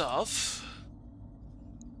stuff.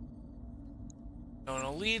 Known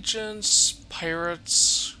Allegiance,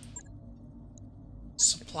 Pirates,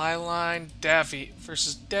 Supply Line, Davi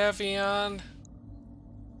versus Davion.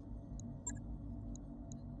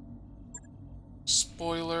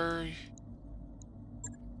 Spoiler.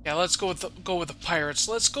 Yeah, let's go with the Pirates.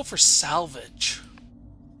 Let's go for salvage.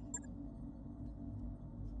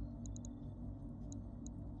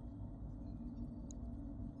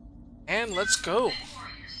 And let's go.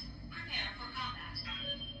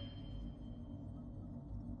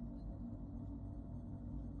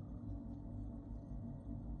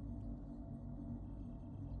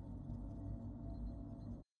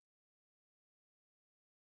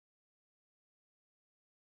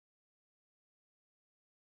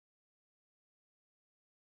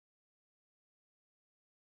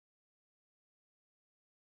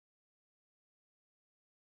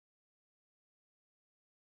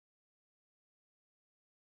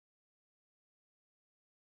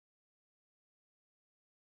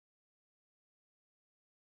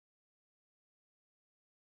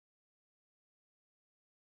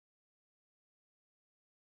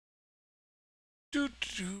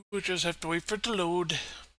 We just have to wait for it to load.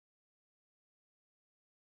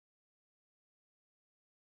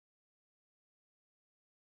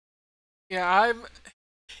 Yeah,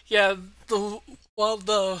 while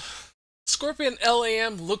the Scorpion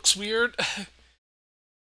LAM looks weird,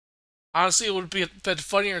 honestly it would be a bit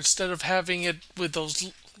funnier instead of having it with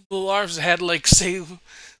those little arms that had like say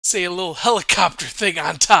a little helicopter thing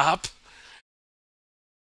on top.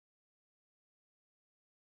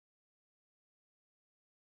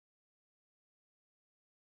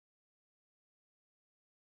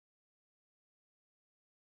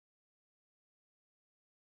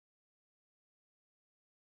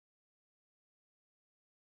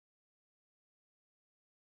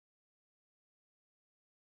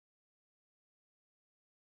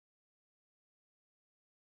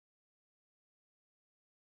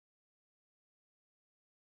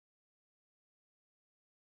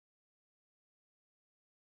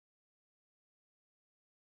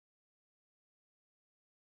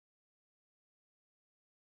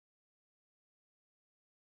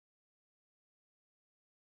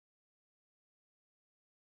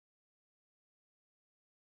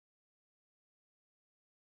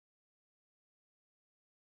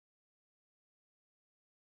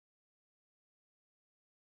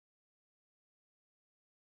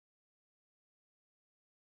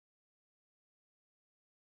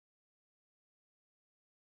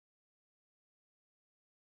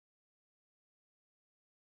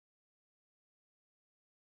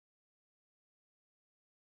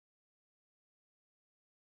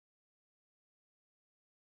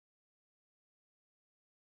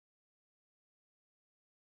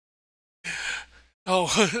 Oh,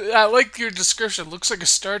 I like your description. Looks like a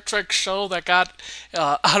Star Trek shuttle that got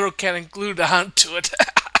autocannon glued onto it.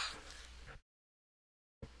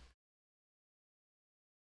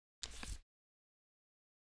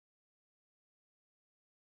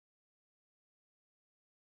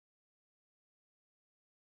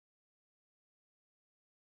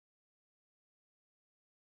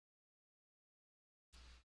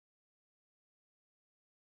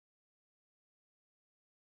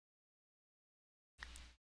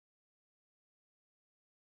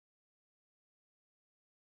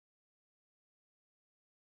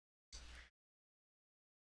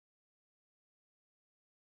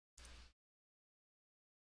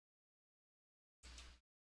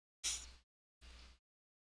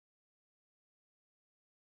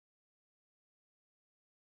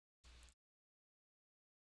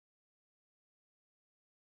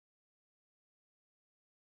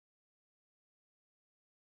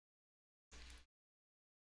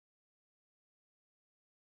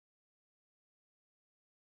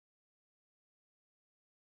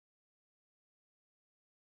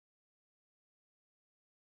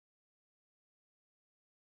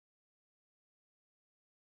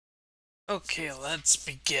 Okay, let's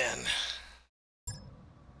begin.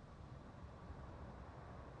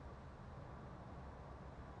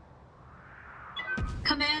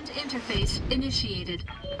 Command interface initiated.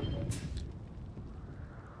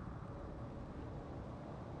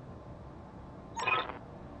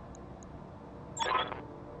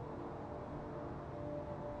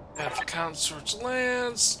 Have consorts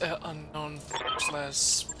lands, unknown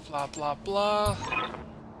slash blah blah blah.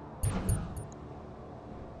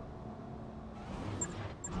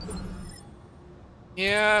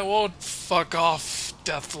 Yeah, well, fuck off,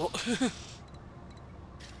 Deathloop.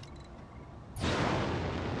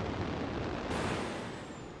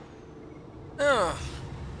 Huh.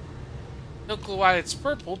 No clue why it's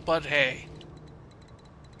purple, but hey.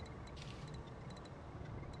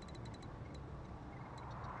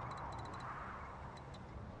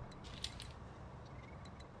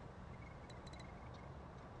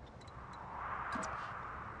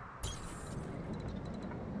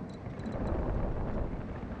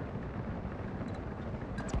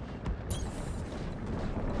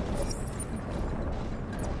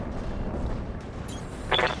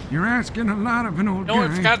 You're asking a lot of an old No, I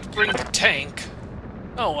guy. forgot to bring the tank.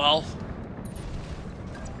 Oh well.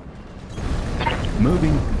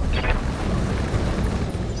 Moving.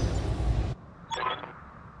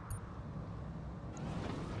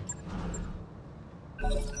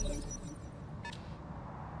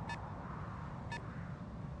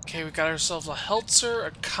 Okay, we got ourselves a Heltzer,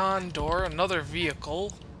 a Condor, another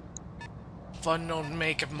vehicle, of unknown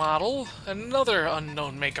make and model, and another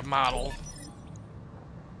unknown make and model.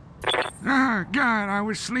 Ah, God, I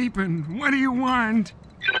was sleeping. What do you want?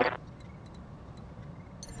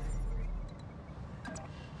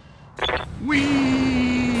 Whee!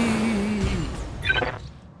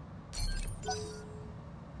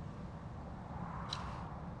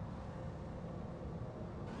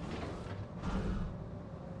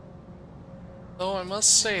 Though I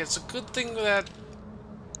must say, it's a good thing that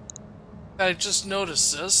I just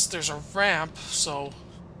noticed this. There's a ramp, so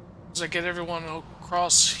as I get everyone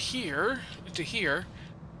across here, into here,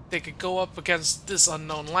 they could go up against this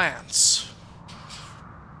unknown lance.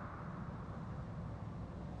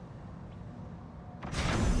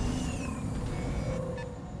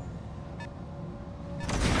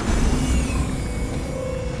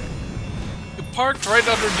 You parked right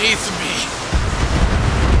underneath me.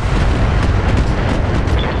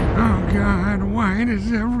 Oh, God, why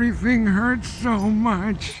does everything hurt so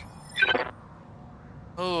much?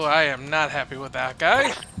 Oh, I am not happy with that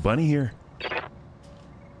guy. Bunny here.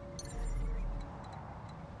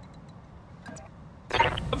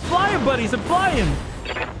 I'm flying, buddies! I'm flying!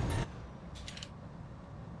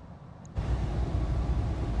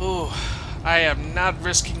 Ooh, I am not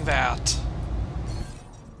risking that.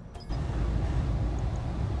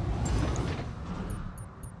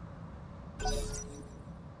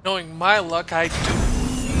 Knowing my luck, I do.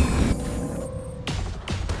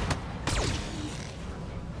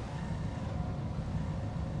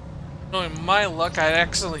 Knowing my luck, I'd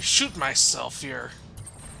accidentally shoot myself here.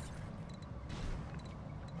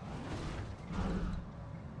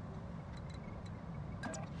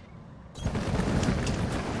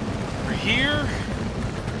 We're here.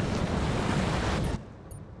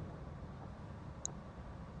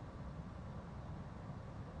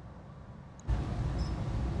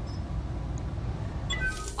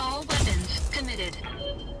 All weapons committed.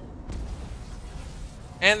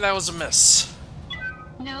 And that was a miss.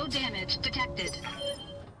 No damage detected.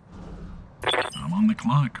 I'm I'm on the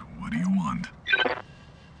clock. What do you want?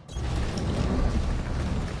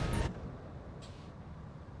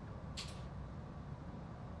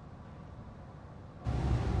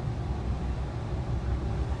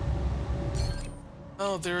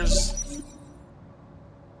 Oh, there's...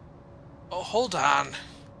 Oh, hold on.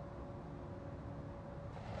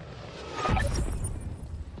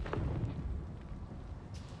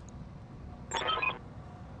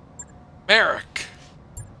 Merrick.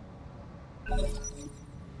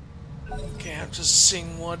 Okay, I'm just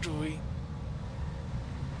seeing what do we...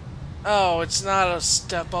 Oh, it's not a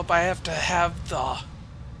step up. I have to have the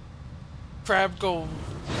crab go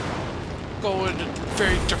in a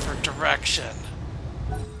very different direction.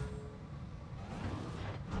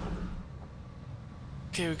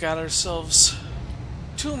 Okay, we got ourselves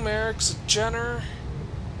 2 Merricks, a Jenner,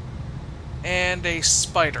 and a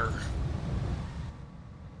Spider.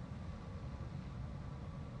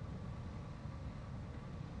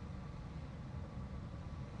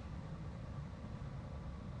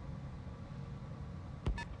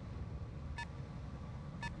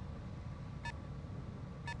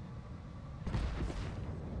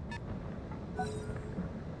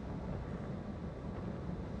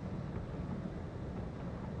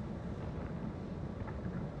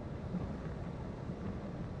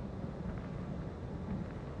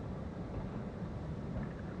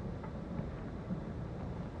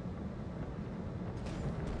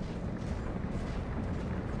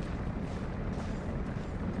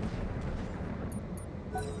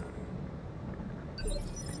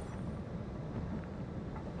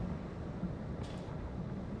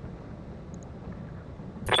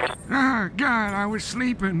 Ah, God, I was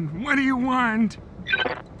sleeping. What do you want?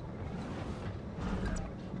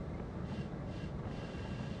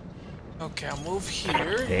 Okay, I'll move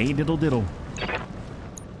here. Hey, diddle diddle.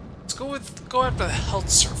 Let's go after the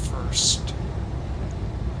Heltzer first.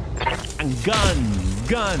 And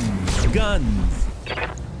guns.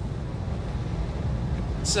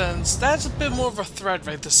 Since that's a bit more of a threat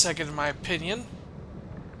right this second, in my opinion.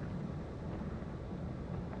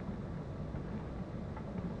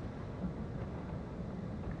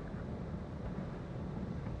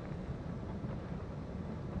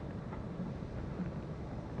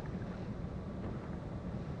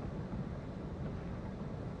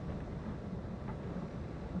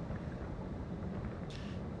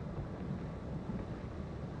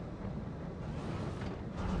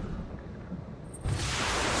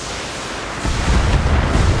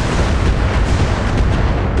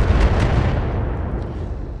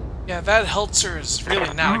 Yeah, that Heltzer is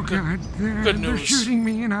really not good, God, good they're news. shooting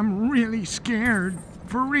me and I'm really scared.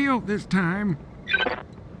 For real this time.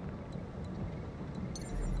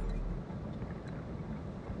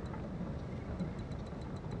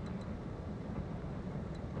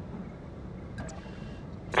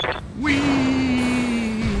 Whee!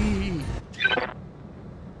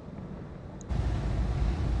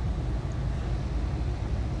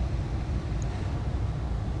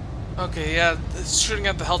 Okay, yeah, shooting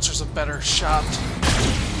at the Heltzer's a better shot.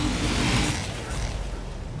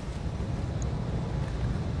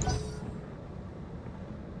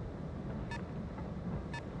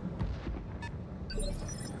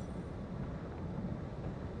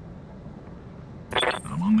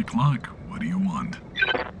 I'm on the clock. What do you want?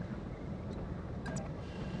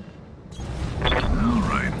 All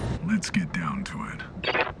right, let's get down to it.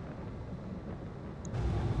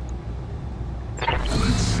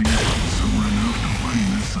 Let's see if I'm sober enough to line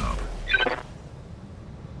this up.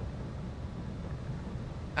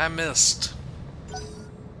 I missed.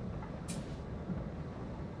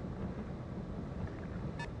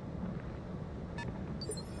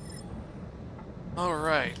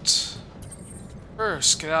 Alright.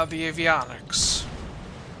 First, get out of the avionics.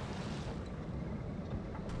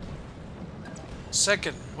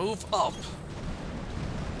 Second, move up.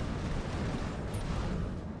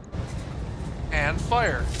 And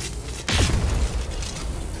fire.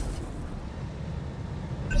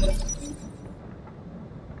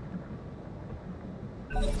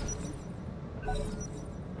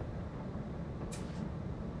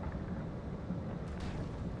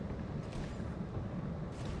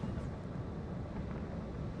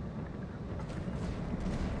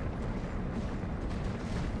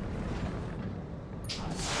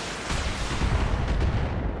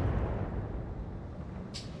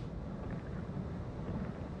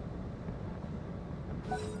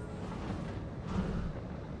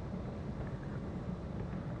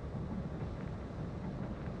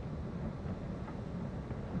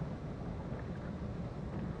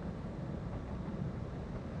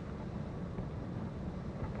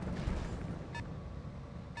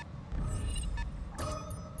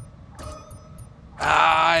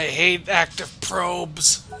 hate active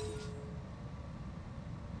probes.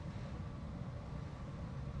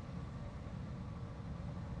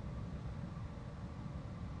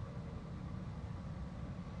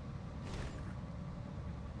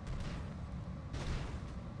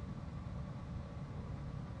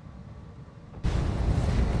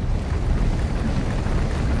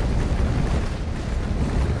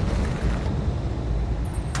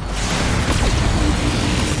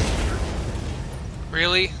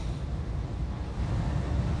 Really?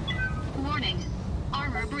 Warning.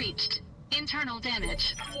 Armor breached. Internal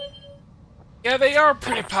damage. Yeah, they are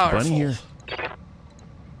pretty powerful. Bunny here.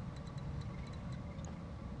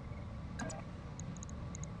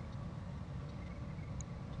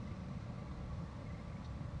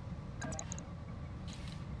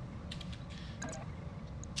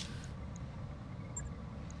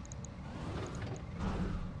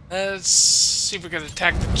 Let's see if we can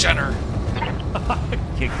attack the Jenner.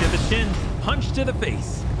 Kick to the chin, punch to the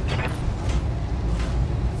face.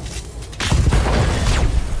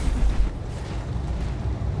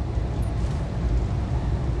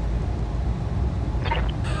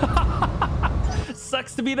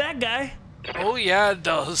 Sucks to be that guy. Oh yeah, it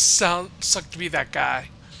does suck to be that guy.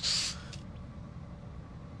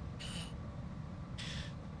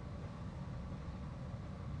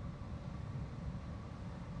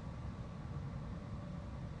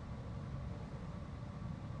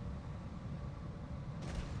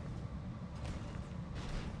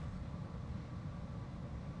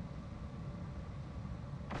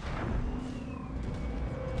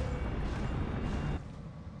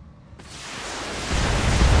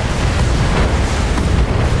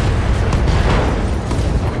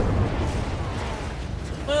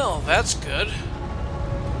 Well, that's good.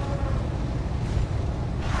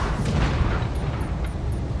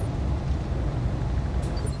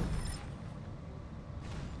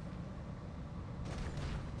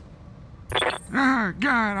 Ah,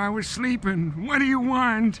 God, I was sleeping. What do you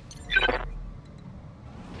want?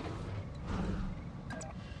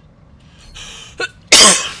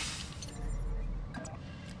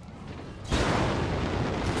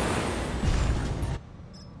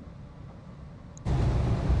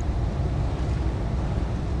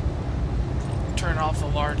 Turn off the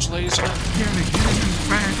large laser. Gotta get him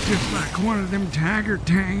back just like one of them Tiger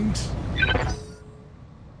tanks.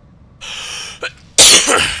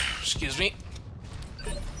 Excuse me.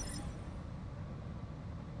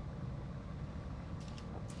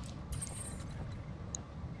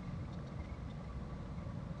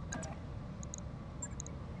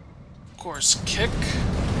 Of course, kick.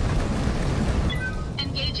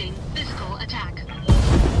 Engaging physical attack.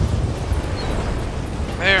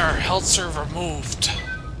 There, health server moved.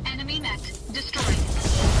 Enemy mech destroyed.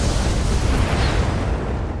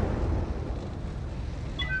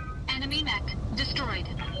 Enemy mech destroyed.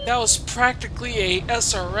 That was practically a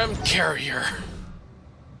SRM carrier.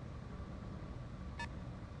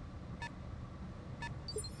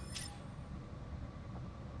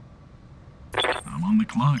 I'm on the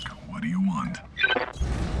clock. What do you want?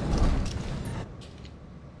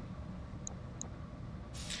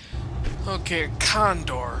 Okay,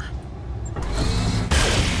 Condor.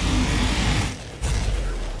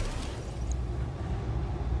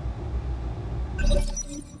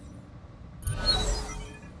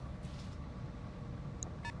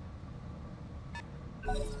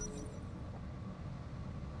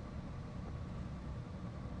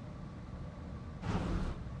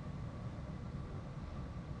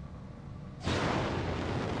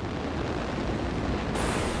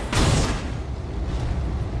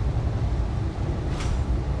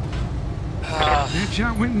 That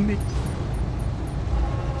shot went in the...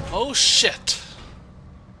 Oh shit.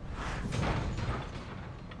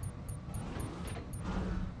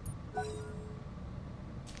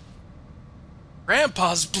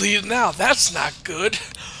 Grandpa's bleeding out. That's not good.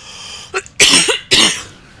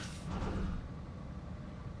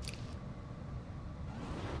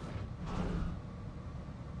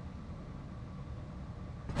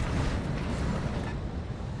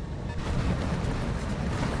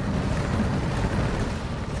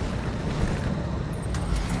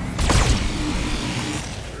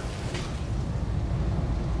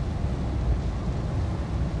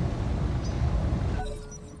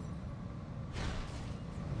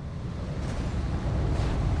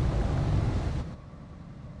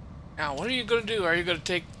 Now, what are you gonna do? Are you gonna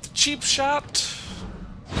take the cheap shot?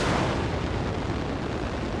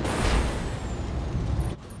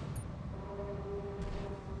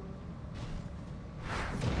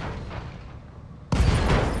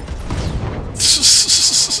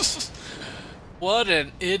 What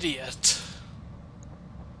an idiot.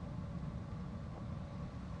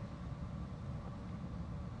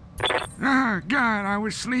 Ah, God, I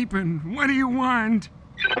was sleeping. What do you want?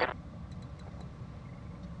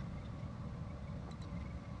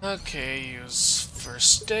 Okay, use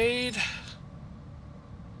first aid.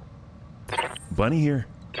 Bunny here.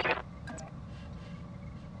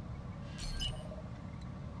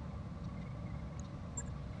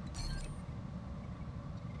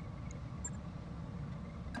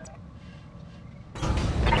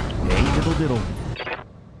 Hey, diddle diddle.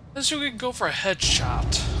 Let's see if we can go for a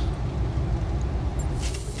headshot.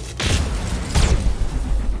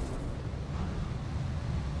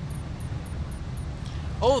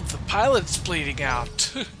 Oh, the pilot's bleeding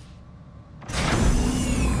out.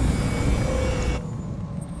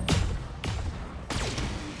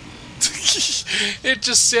 It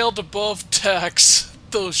just sailed above decks.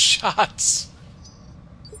 Those shots.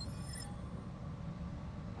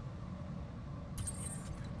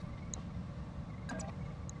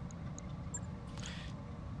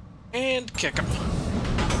 And kick him.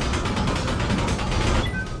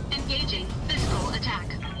 Engaging physical attack.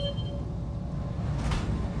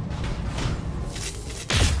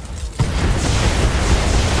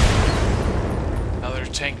 Another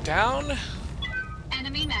tank down.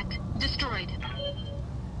 Enemy mech destroyed.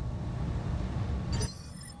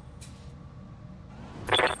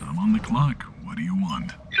 I'm on the clock. What do you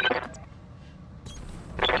want?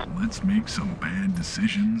 Let's make some bad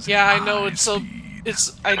decisions. Yeah, at I know high it's so. speed.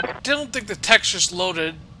 I don't think the texture's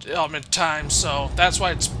loaded in time, so that's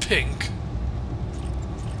why it's pink.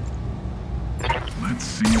 Let's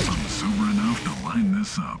see if I'm sober enough to line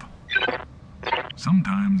this up.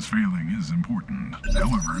 Sometimes failing is important.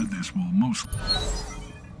 However, this will most...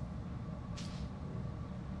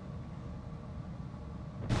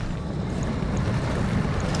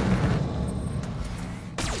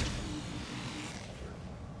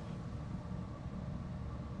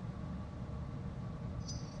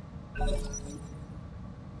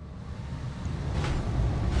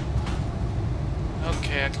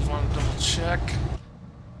 Okay, I just want to double check.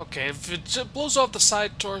 Okay, if it just blows off the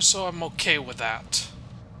side torso, I'm okay with that.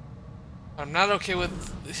 I'm not okay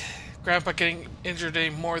with Grandpa getting injured any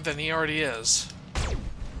more than he already is.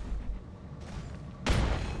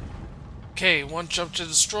 Okay, one jump to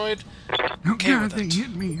destroyed. Oh Okay God, with they it.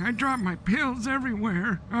 hit me. I dropped my pills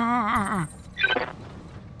everywhere. Ah.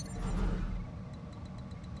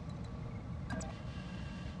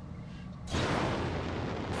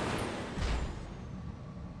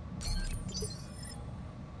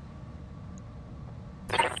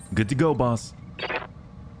 Good to go, boss.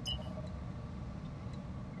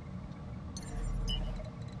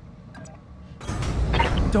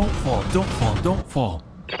 Don't fall, don't fall, don't fall.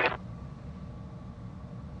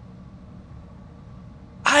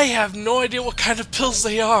 I have no idea what kind of pills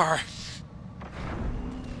they are.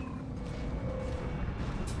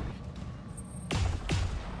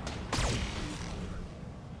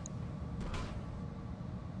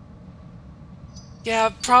 Yeah,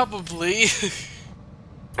 probably.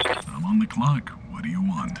 I'm on the clock. What do you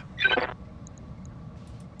want?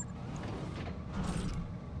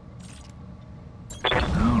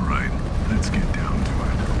 All right, let's get down to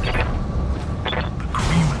it. The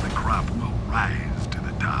cream of the crop will rise to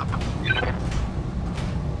the top.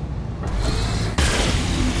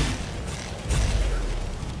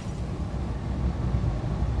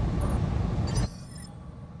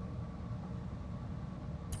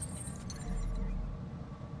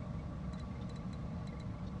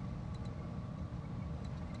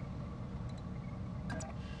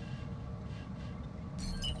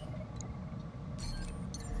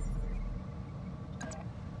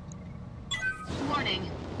 Warning.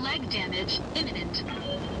 Leg damage imminent.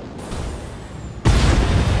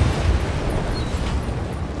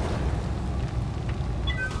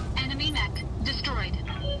 Enemy mech destroyed.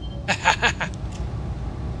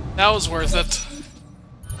 That was worth it.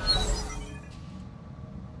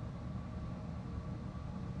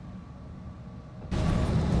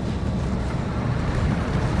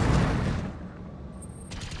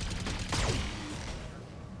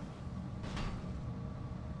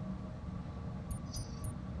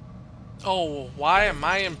 Oh, why am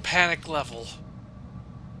I in panic level?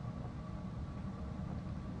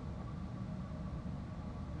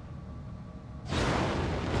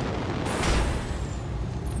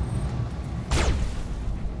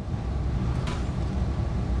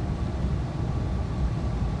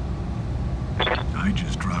 I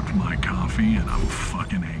just dropped my coffee and I'm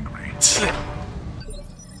fucking angry.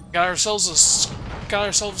 Got ourselves a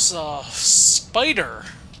spider.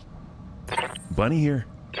 Bunny here.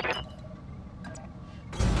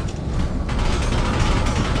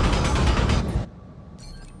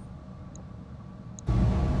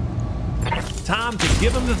 Time to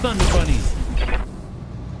give them the Thunder Bunnies.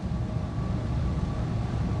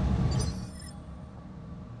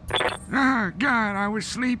 Ah, God, I was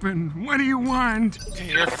sleeping. What do you want?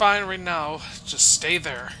 Okay, you're fine right now. Just stay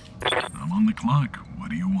there. I'm on the clock. What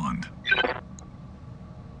do you want?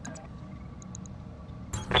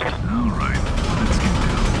 All right, let's get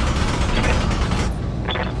down.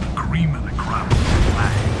 The cream of the crop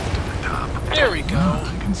flags to the top. There we go.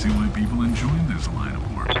 I can see why people enjoy this line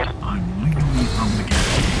of work. I'm legally obligated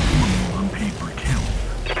to perform on paid per kill.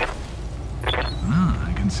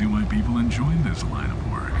 I can see why people enjoy this line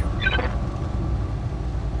of work.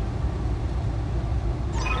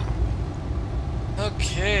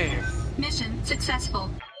 Okay, Mission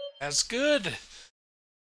successful. that's good.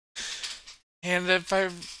 And if I,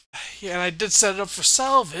 yeah, and I did set it up for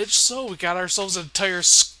salvage, so we got ourselves an entire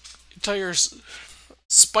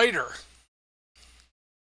spider.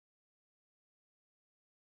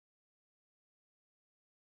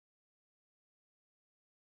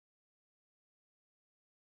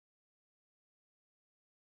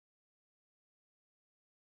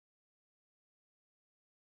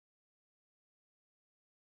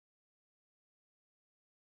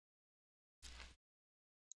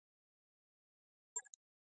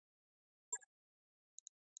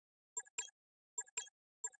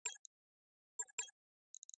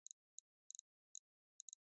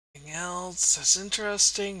 Anything else that's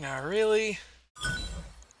interesting? Not really.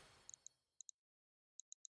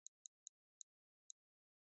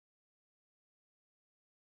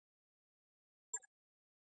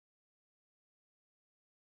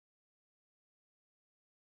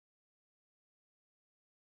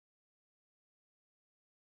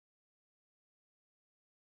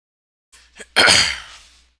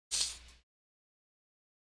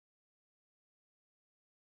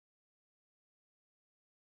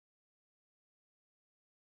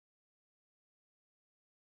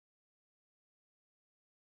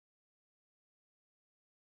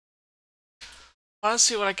 I want to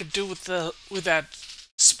see what I could do with that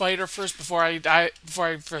spider first before I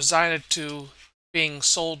resign it to being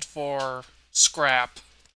sold for scrap.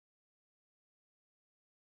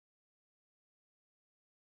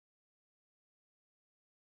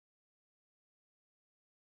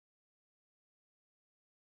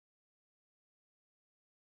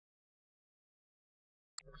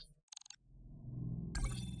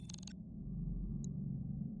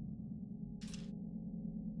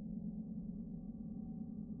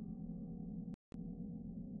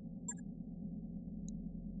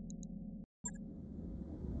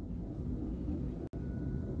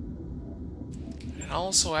 And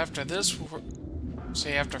also after this,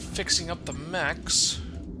 say after fixing up the mechs.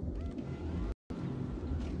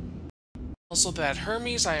 Also that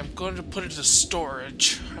Hermes, I am going to put it to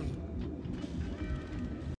storage.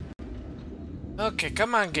 Okay,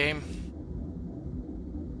 come on, game.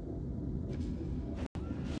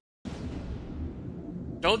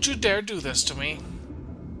 Don't you dare do this to me.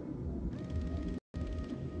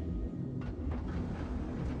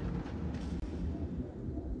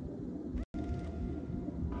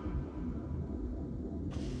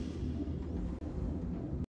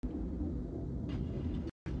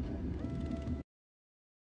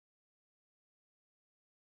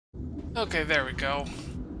 Okay, there we go.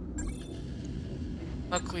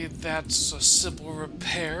 Luckily, that's a simple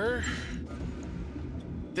repair.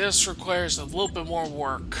 This requires a little bit more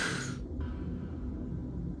work.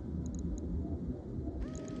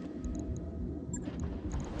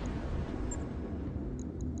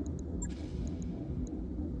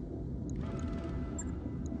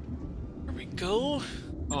 There we go.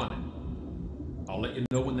 On it. I'll let you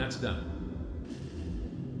know when that's done.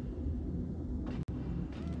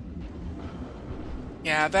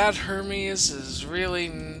 Yeah, that Hermes is really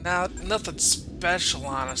nothing special,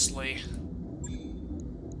 honestly.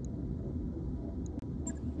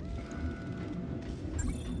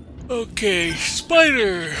 Okay,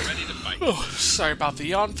 spider! Ready to fight. Oh, sorry about the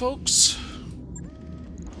yawn, folks.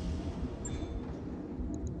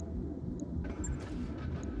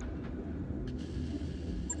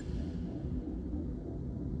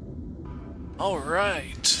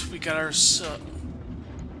 Alright, we got our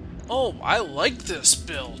oh, I like this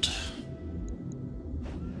build.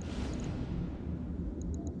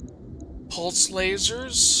 Pulse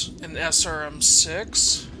lasers, an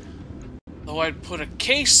SRM-6. Though I'd put a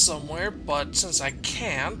case somewhere, but since I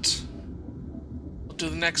can't, I'll do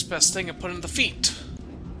the next best thing and put in the feet.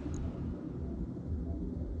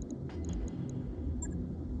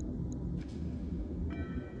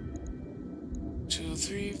 Two,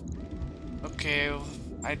 three. Okay,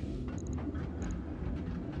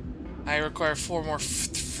 I require 4 more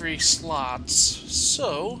free slots.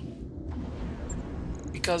 So,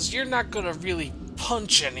 because you're not gonna really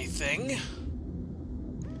punch anything.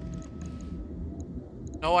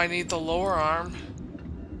 No, I need the lower arm.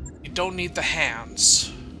 You don't need the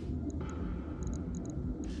hands.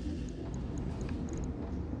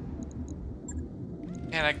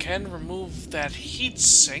 And I can remove that heat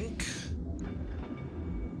sink.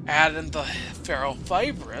 Add in the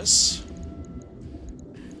ferrofibrous.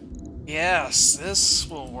 Yes, this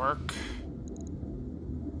will work.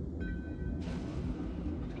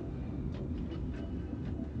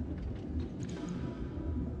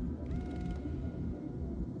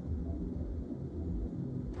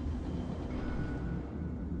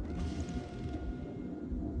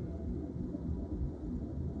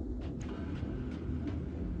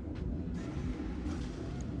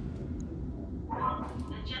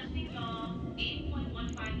 Adjusting yaw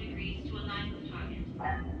 8.15 degrees to align with target.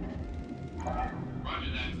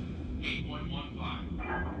 Roger that.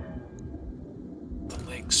 8.15. The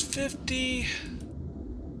leg's 50.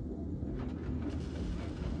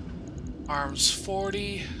 Arms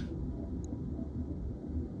 40.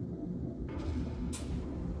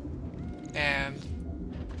 And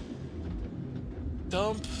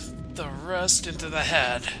dump the rest into the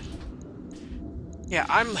head. Yeah,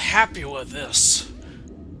 I'm happy with this.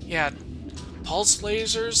 Yeah, pulse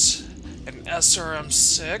lasers and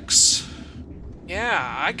SRM-6.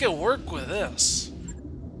 Yeah, I can work with this.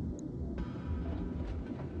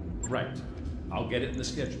 Right. I'll get it in the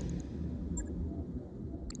schedule.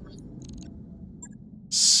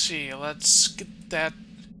 See, let's get that.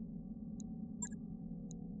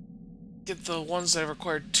 Get the ones that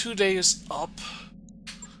required 2 days up.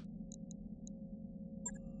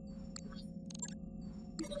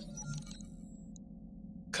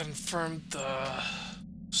 Confirm the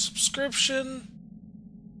subscription.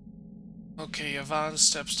 Okay, Yvonne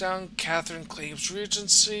steps down. Catherine claims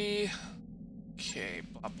regency. Okay,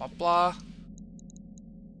 blah blah blah.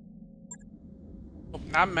 Oh,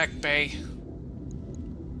 not Mech Bay.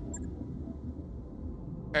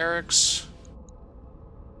 Barracks.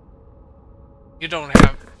 You don't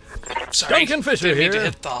have. Sorry. Duncan Fisher Didn't mean to here.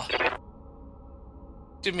 hit the.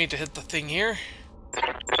 Didn't mean to hit the thing here.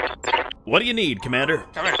 What do you need, Commander?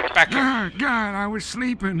 Come here, back here. Oh, God, I was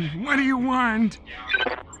sleeping. What do you want? Galley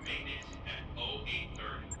for maintenance at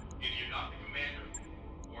 0830. If you're not the commander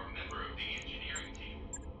or a member of the engineering team,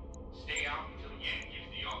 stay out until Yang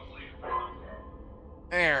gives the all clear.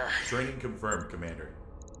 There. Training confirmed, Commander.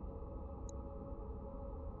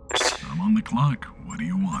 I'm on the clock. What do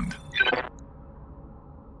you want?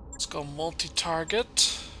 Let's go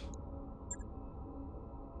multi-target.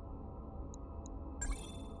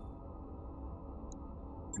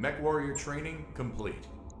 Mech Warrior training complete.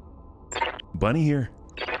 Bunny here.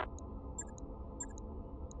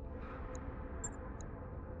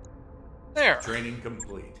 There. Training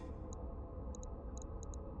complete.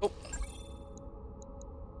 Oh.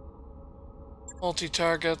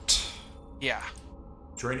 Multi-target. Yeah.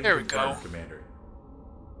 Training There we confirmed, go. Commander.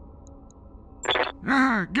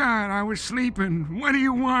 Oh, God, I was sleeping. What do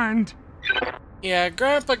you want? Yeah,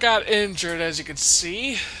 Grandpa got injured, as you can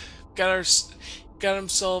see. Got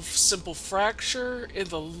himself simple fracture in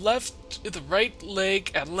the right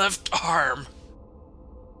leg and left arm.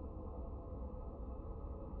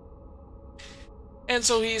 And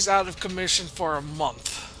so he's out of commission for a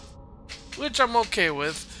month. Which I'm okay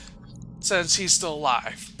with, since he's still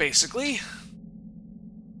alive, basically.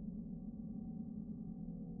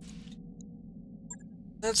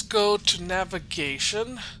 Let's go to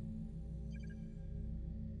navigation.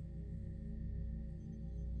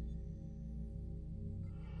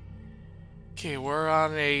 Okay, we're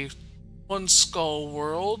on a one skull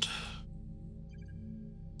world.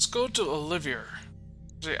 Let's go to Olivier.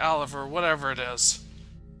 Oliver, whatever it is.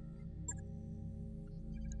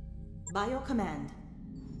 Bio command.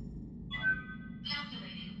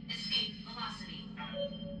 Calculating escape velocity.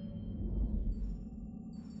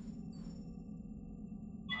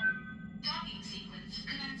 Docking sequence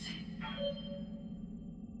commencing.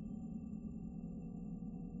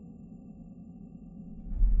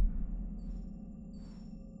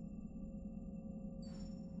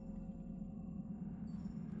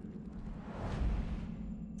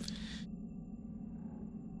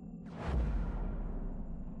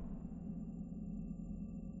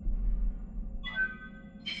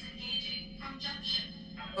 Disengaging from junction.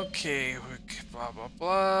 Okay, blah blah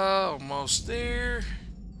blah, almost there.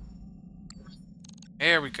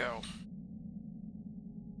 There we go.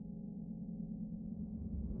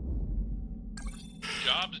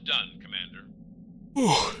 Job's done, Commander.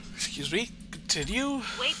 Ooh, excuse me. continue.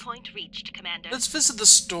 Waypoint reached, Commander. Let's visit the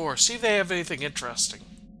store, see if they have anything interesting.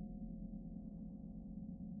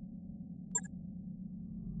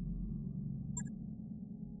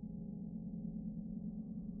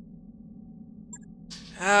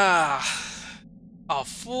 A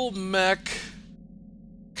full mech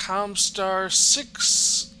Comstar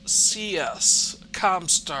 6CS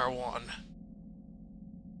Comstar 1.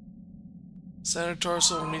 Center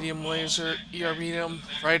torso medium laser, ER medium,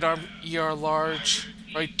 right arm ER large,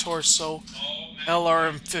 right torso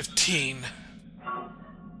LRM-15,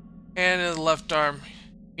 and in the left arm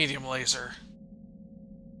medium laser.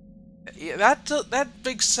 Yeah, that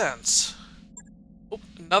makes sense. Oh,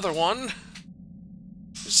 another one.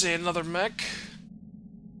 See another mech.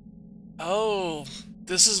 Oh,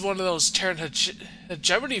 this is one of those Terran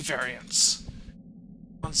hegemony variants.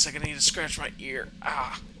 1 second, I need to scratch my ear.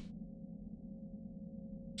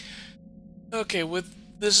 Okay,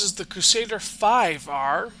 this is the Crusader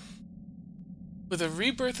 5R. With a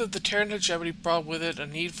rebirth of the Terran hegemony brought with it a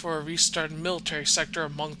need for a restarted military sector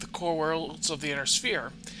among the core worlds of the Inner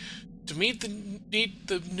Sphere. To meet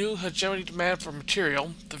the new hegemony demand for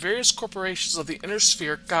material, the various corporations of the Inner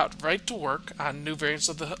Sphere got right to work on new variants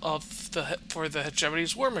for the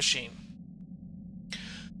hegemony's war machine.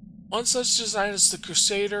 One such design is the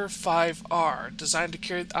Crusader 5R, designed to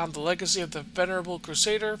carry on the legacy of the venerable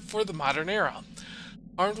Crusader for the modern era.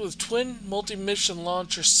 Armed with twin multi-mission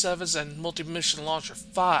launcher 7s and multi-mission launcher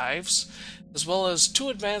 5s, as well as 2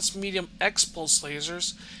 advanced medium X-pulse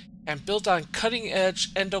lasers, and built on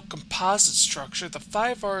cutting-edge endocomposite structure, the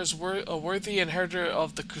 5R is a worthy inheritor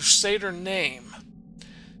of the Crusader name.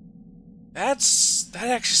 That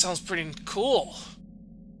actually sounds pretty cool.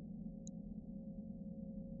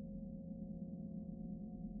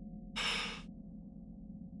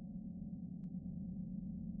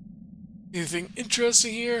 Anything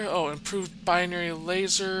interesting here? Oh, improved binary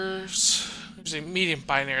lasers. There's a medium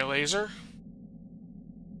binary laser.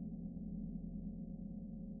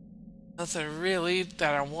 Nothing really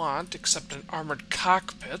that I want except an armored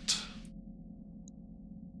cockpit.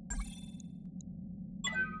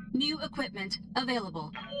 New equipment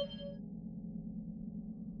available.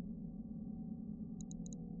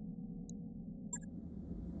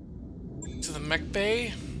 To the mech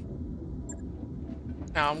bay.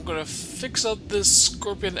 Now I'm gonna fix up this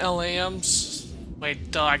Scorpion LAMs.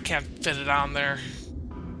 Wait, duh, I can't fit it on there.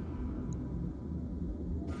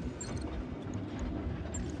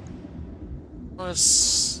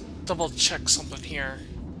 Let's double check something here.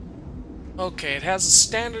 Okay, it has a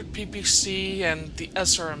standard PPC and the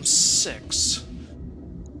SRM-6.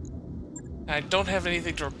 I don't have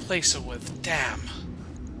anything to replace it with. Damn.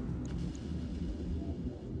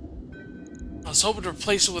 I was hoping to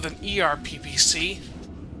replace it with an ER PPC.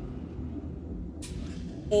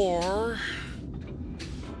 Or...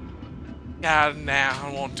 yeah, nah,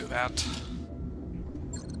 I won't do that.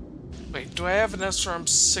 Wait, do I have an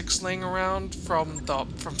SRM-6 laying around from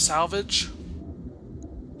salvage?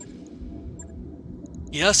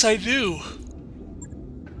 Yes, I do.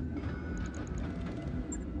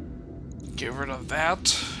 Get rid of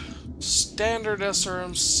that. Standard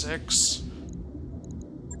SRM-6.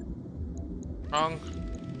 Wrong.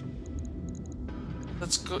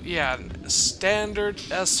 Let's go. Yeah, standard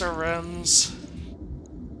SRMs.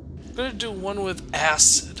 I'm gonna do one with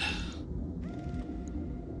acid.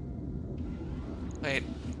 Wait.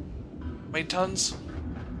 Wait, tons?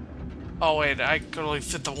 Oh, wait, I could only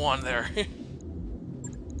fit the one there.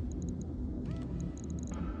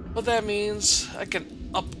 What that means, I can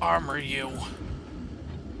up-armor you.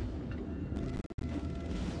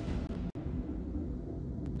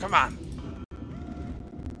 Come on.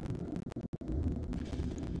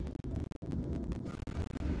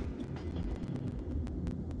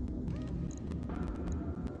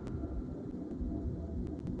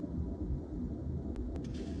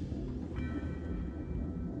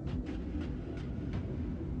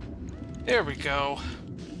 There we go.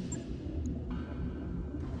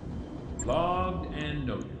 Logged and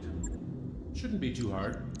noted. Shouldn't be too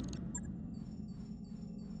hard.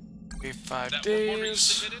 5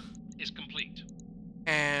 days. Is complete.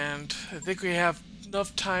 And I think we have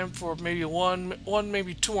enough time for maybe one,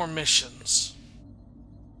 maybe 2 more missions.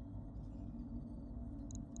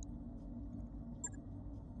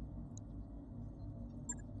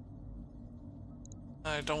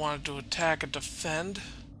 I don't want to do attack and defend.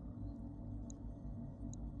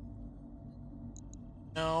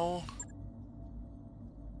 No.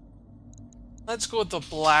 Let's go with the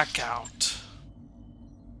blackout.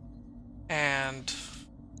 And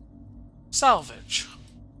salvage.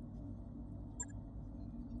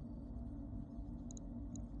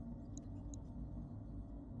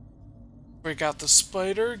 Break out the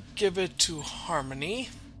spider, give it to Harmony.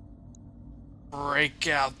 Break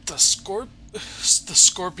out the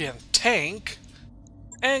scorpion tank,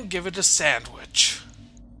 and give it a sandwich.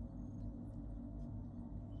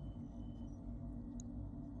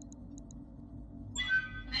 Men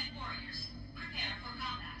warriors, prepare for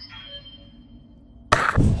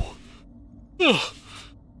combat. Ugh.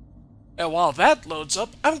 And while that loads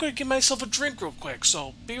up, I'm going to give myself a drink real quick,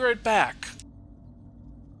 so be right back.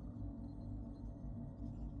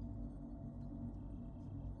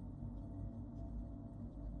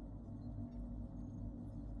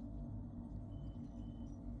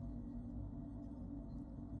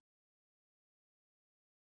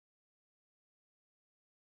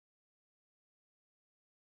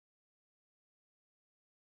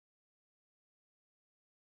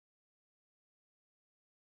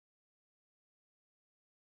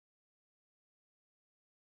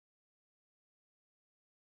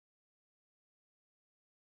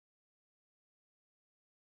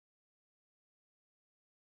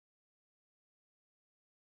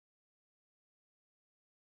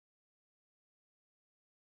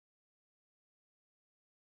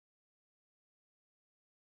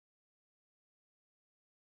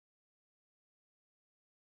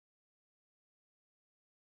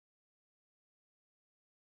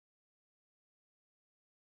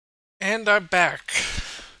 And I'm back.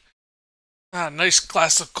 Ah, nice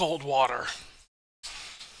glass of cold water.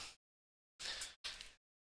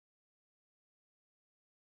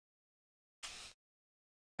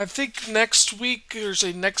 I think next week, or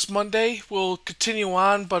say next Monday, we'll continue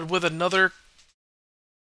on, but with another,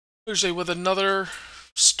 or say with another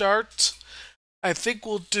start. I think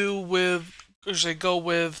we'll do with, or say go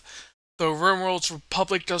with the Rimworld's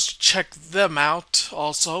Republic just to check them out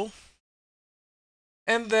also.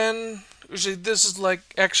 And then, or say this is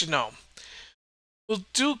like, actually no. We'll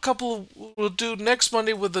do next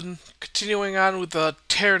Monday with the, continuing on with the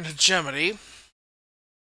Terran Hegemony.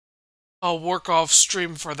 I'll work off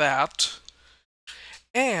stream for that.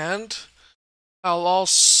 And I'll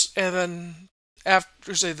also, and then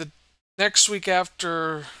after, say the next week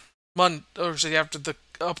after or say after the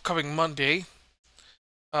upcoming Monday,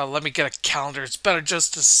 let me get a calendar. It's better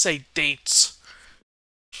just to say dates.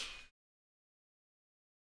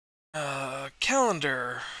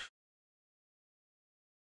 Calendar.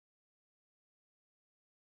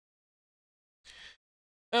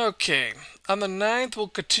 Okay, on the 9th, we'll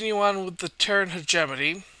continue on with the Terran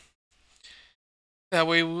Hegemony. That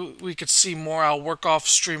way we could see more. I'll work off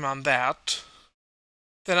stream on that.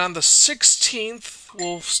 Then on the 16th,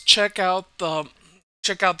 we'll check out the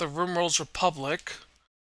Rimworld's Republic.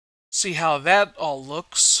 See how that all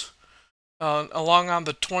looks. Along on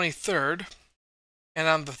the 23rd. And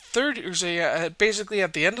on the 30th, basically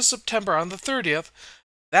at the end of September, on the 30th,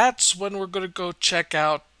 that's when we're going to go check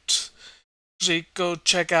out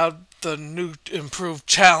the new improved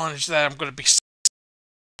challenge that I'm going to be,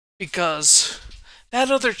 because that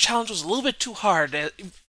other challenge was a little bit too hard in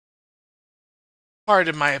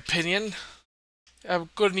my opinion. I'm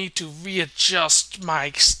going to need to readjust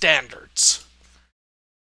my standards.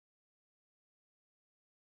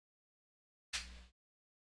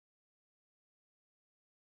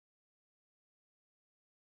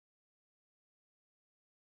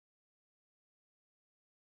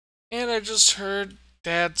 And I just heard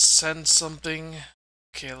Dad send something.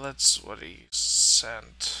 Okay, let's what he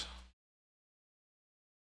sent.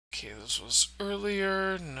 Okay, this was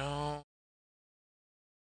earlier. No.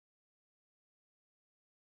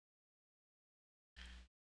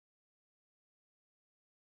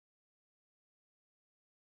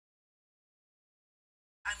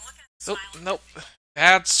 Nope, nope.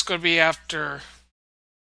 That's gonna be after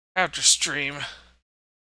stream.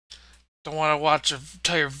 Don't want to watch an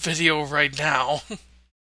entire video right now.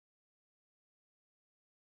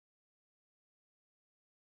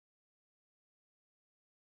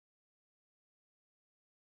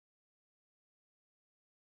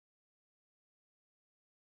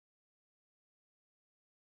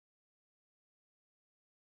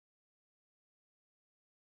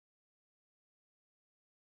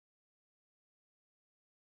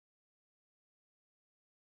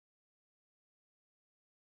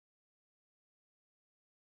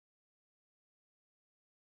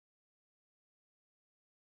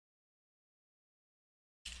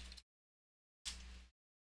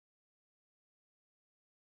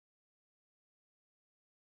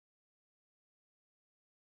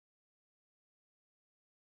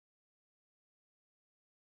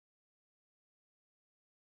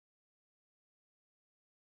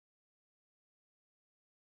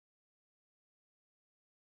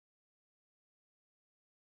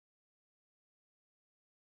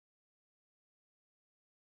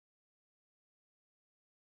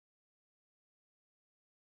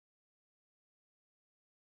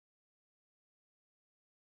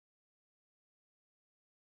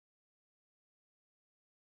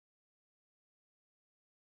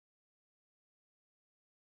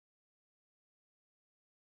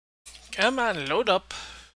 Come on, load up.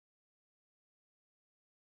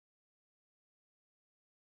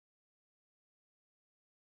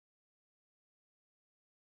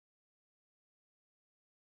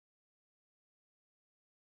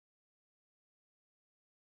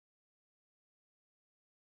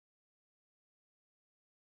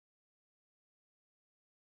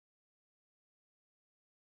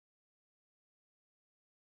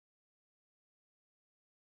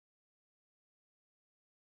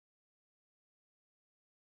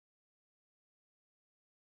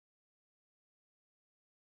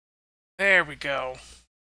 There we go.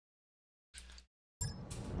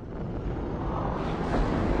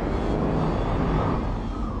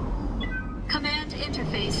 Command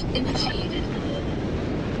interface initiated.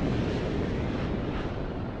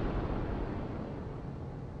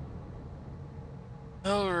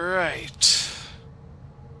 All right.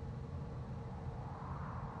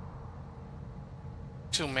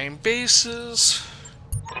 2 main bases.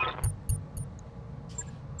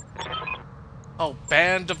 Oh,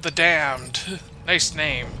 Band of the Damned. Nice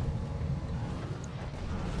name.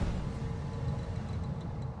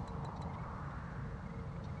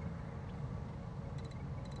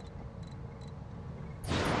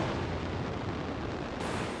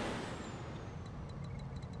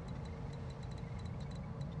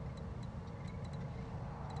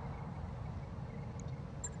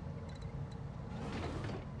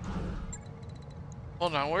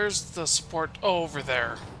 Hold on, where's the support? Oh, over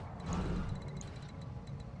there.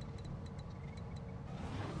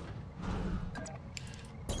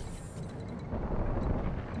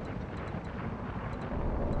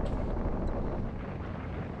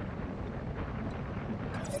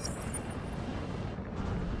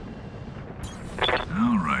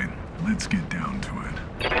 All right, let's get down to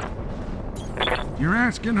it. You're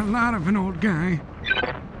asking a lot of an old guy.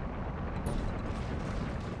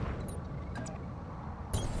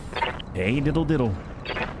 Hey, diddle diddle.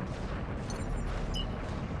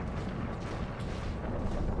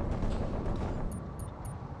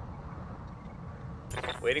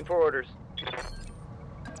 Waiting for orders.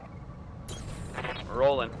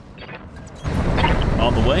 Rolling.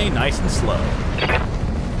 On the way, nice and slow.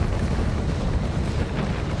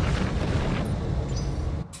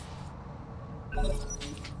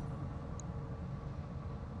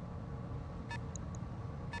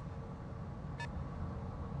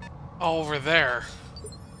 Over there.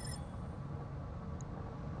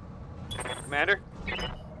 Commander?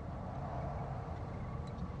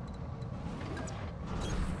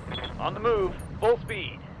 On the move, full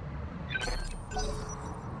speed.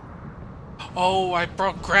 Oh, I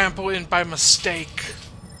brought Grandpa in by mistake.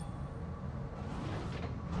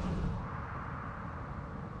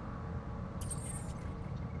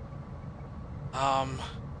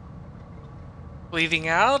 Bleeding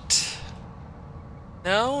out?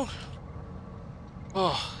 No?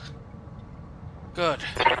 Oh. Good.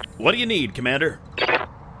 What do you need, Commander?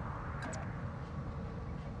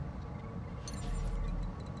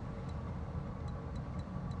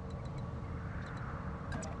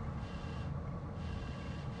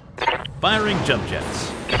 Firing jump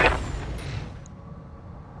jets.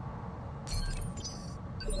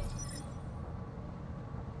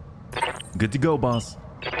 Good to go, boss.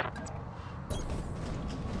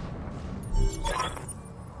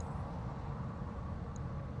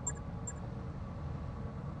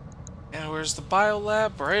 And where's the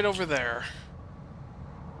biolab? Right over there.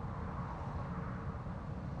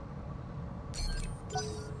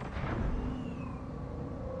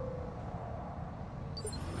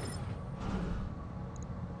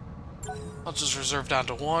 I'll just reserve down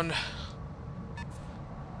to 1.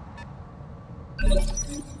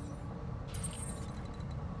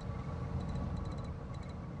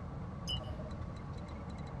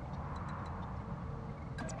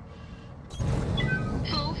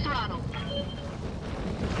 Full throttle.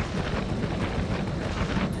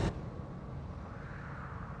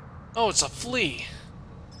 Oh, it's a flea.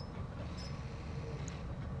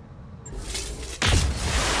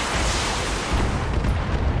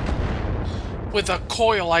 With a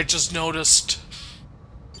coil, I just noticed.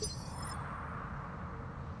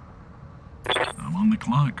 I'm on the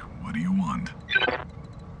clock. What do you want?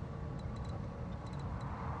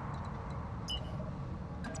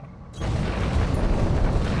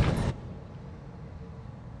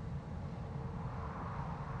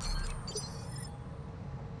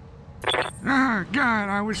 Ah, God,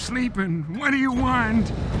 I was sleeping. What do you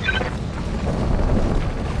want?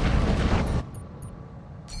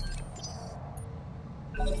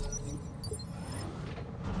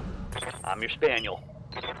 I'm your spaniel.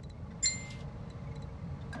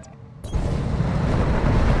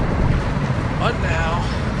 What now?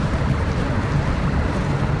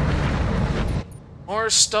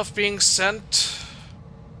 More stuff being sent.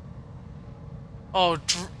 Oh,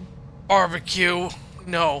 barbecue.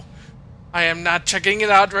 No. I am not checking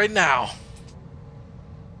it out right now.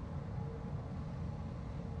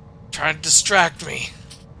 Trying to distract me.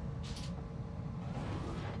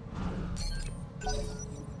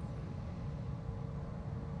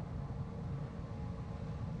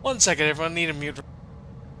 One second, everyone. Need a mute.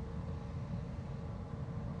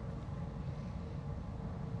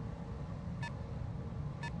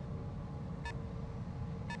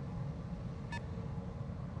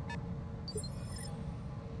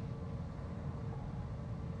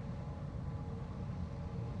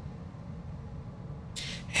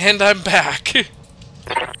 And I'm back.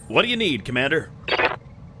 What do you need, Commander?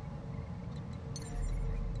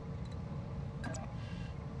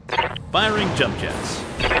 Firing jump jets.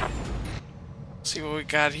 See what we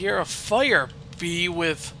got here. A fire bee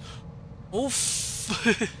with... Oh,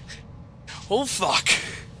 oh fuck.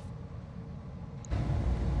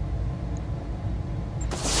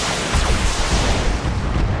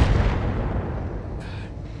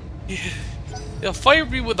 A fire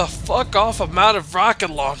bee with a fuck off amount of rocket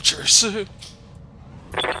launchers.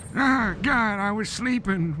 Ah, God, I was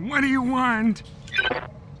sleeping. What do you want?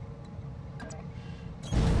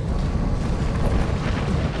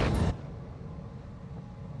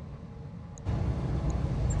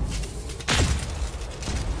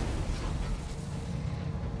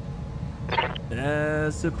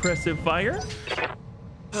 Suppressive fire?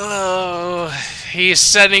 Oh, he's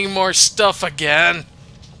sending more stuff again.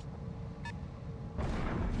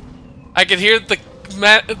 I can hear the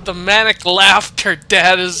manic laughter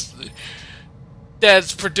Dad's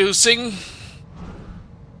producing.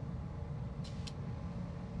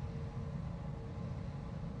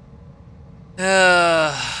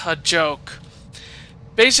 A joke.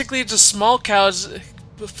 Basically, it's a small cow.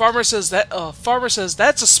 The farmer says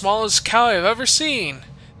that's the smallest cow I've ever seen.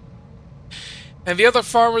 And the other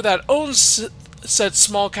farmer that owns said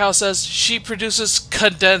small cow says she produces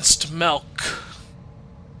condensed milk.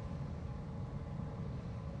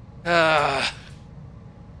 Ah,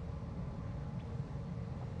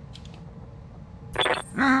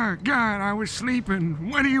 God, I was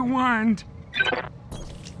sleeping. What do you want?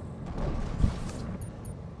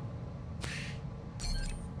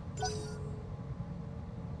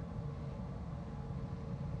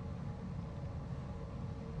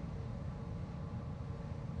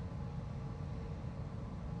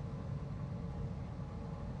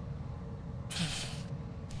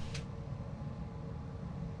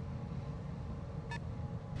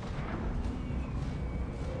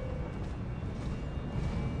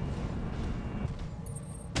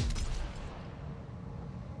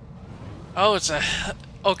 Oh, it's a...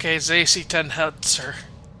 Okay, it's AC-10 Hudser.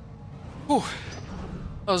 Whew.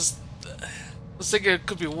 I was thinking it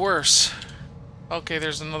could be worse. Okay,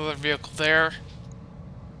 there's another vehicle there.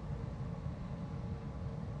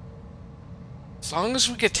 As long as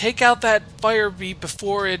we could take out that fire bee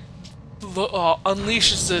before it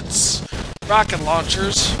unleashes its rocket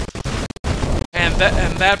launchers. And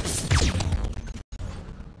that...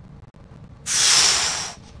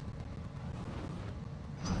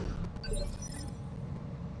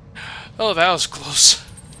 Oh, that was close.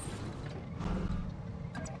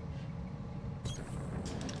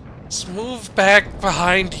 Let's move back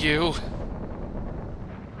behind you.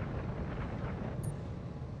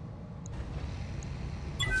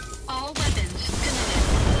 All weapons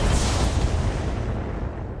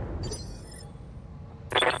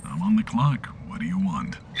connected. I'm on the clock. What do you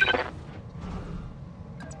want?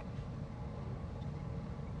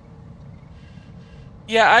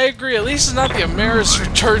 Yeah, I agree. At least it's not the Ameris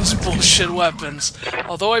Returns bullshit weapons.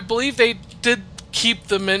 Although I believe they did keep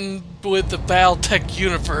them in with the Battletech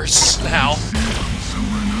Universe now.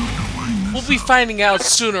 We'll be finding out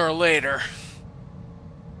sooner or later.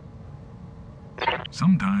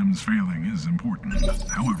 Sometimes failing is important.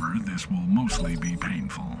 However, this will mostly be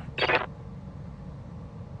painful.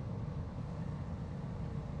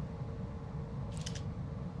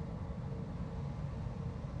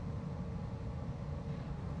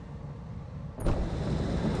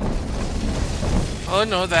 Oh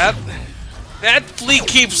no, that fleet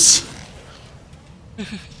keeps...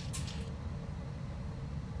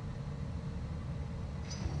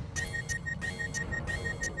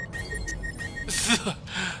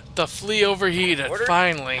 The flea overheated, Order?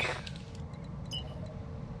 finally.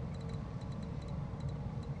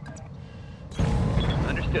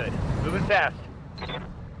 Understood. Moving fast.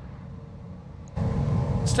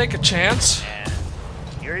 Let's take a chance.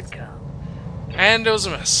 And here it comes. And it was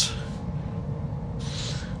a miss.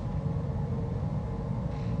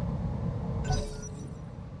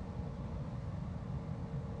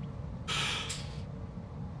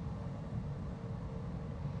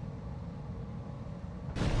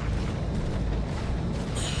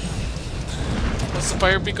 the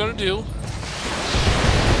fire bee gonna do?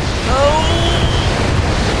 Oh!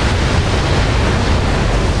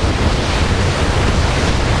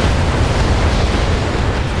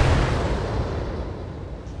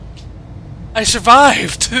 I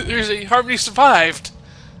survived! Harmony survived!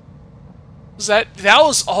 That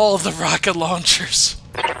was all the rocket launchers.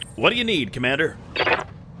 What do you need, Commander?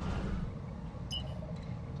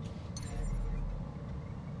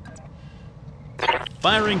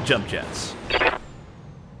 Firing jump jets.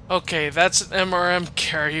 Okay, that's an MRM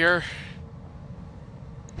carrier.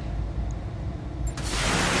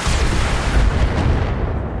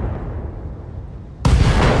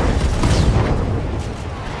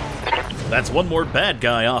 That's one more bad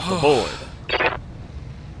guy off the board.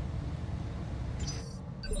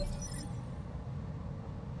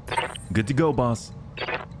 Good to go, boss.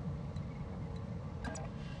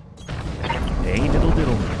 Hey, diddle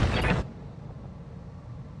diddle.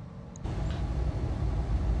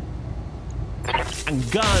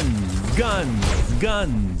 And guns, guns,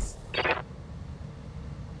 guns.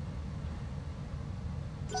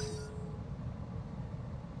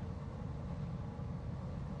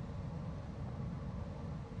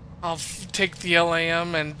 I'll take the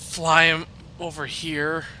LAM and fly him over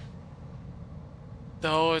here.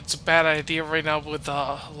 Though it's a bad idea right now with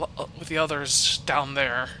the others down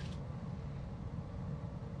there.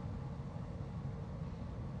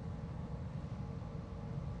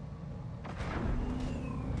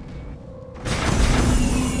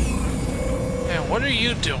 Man, what are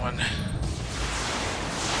you doing?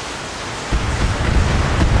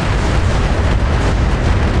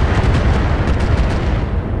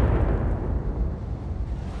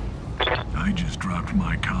 I just dropped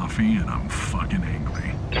my coffee and I'm fucking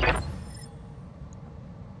angry.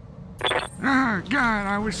 Ah, God,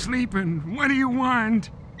 I was sleeping. What do you want?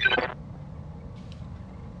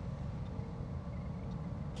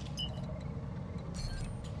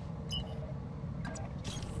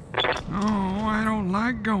 Oh, I don't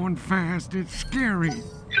like going fast. It's scary.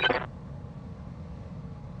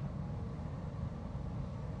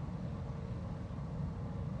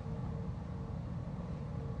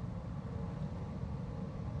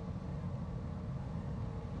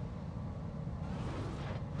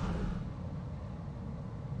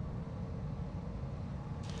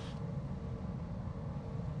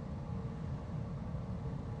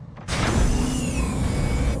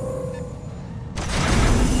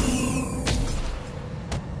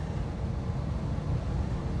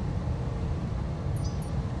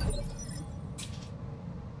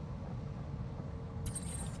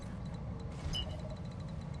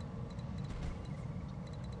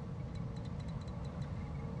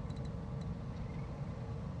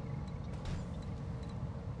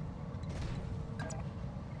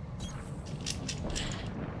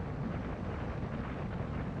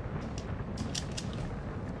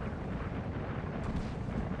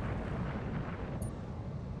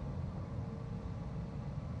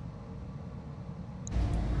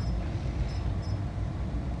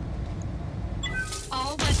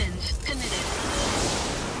 All weapons committed.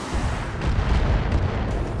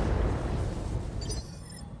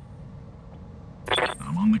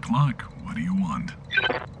 I'm on the clock. What do you want?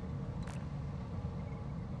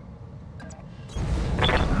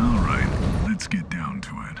 All right, let's get down to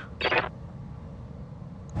it.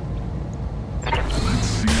 Let's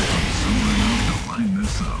see if I'm sober enough to line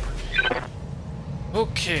this up.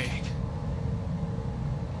 Okay.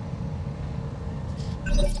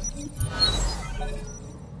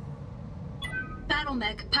 Battle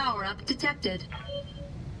mech power-up detected.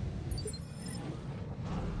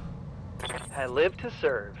 I live to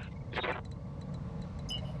serve.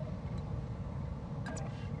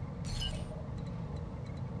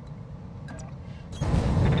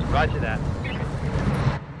 Roger that.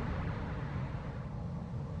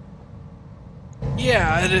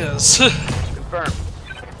 Yeah, it is. Confirm.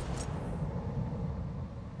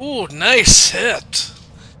 Ooh, nice hit.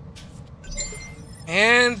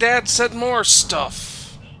 And Dad said more stuff.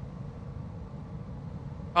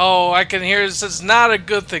 Oh, I can hear this is not a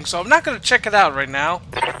good thing, so I'm not going to check it out right now.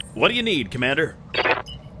 What do you need, Commander?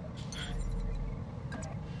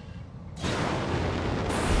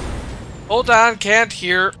 Hold on, can't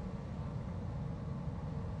hear.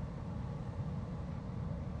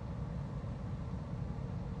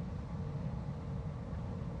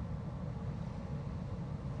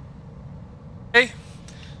 Hey.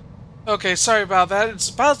 Okay, sorry about that. It's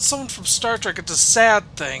about someone from Star Trek. It's a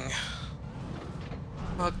sad thing.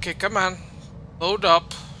 Okay, come on. Load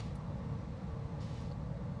up.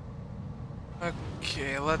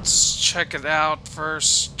 Okay, let's check it out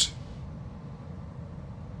first.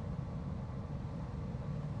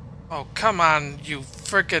 Oh, come on, you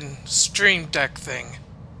frickin' stream deck thing.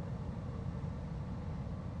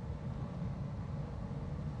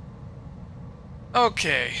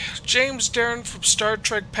 Okay, James Darren from Star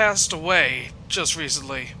Trek passed away just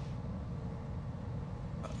recently.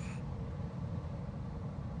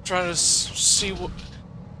 Trying to see what...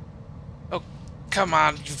 Oh, come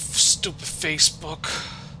on, you stupid Facebook.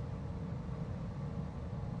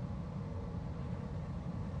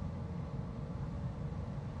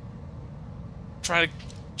 Trying to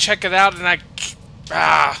check it out and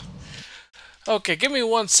Okay, give me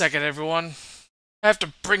 1 second, everyone. I have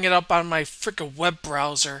to bring it up on my frickin' web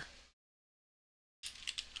browser.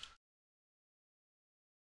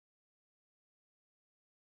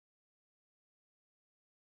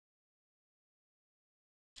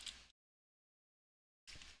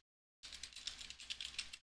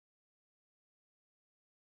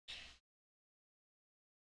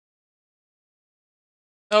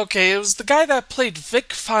 Okay, it was the guy that played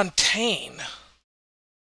Vic Fontaine.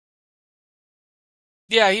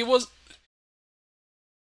 Yeah, he was...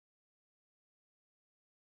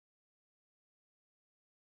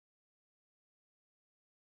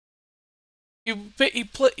 He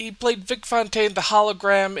played Vic Fontaine, the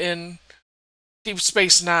hologram, in Deep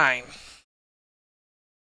Space Nine.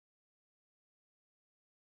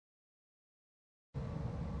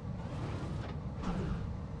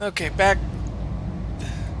 Okay, back...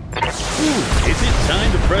 Ooh, is it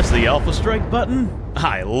time to press the Alpha Strike button?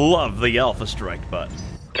 I love the Alpha Strike button.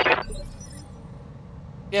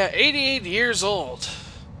 Yeah, 88 years old.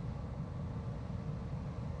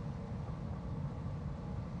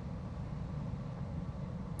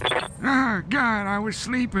 Ah, God, I was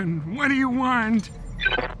sleeping. What do you want?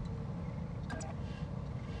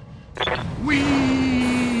 Whee!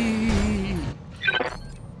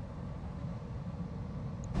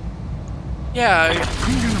 Yeah, I'm gonna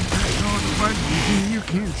press all the buttons and you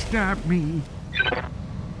can't stop me.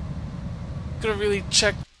 gonna really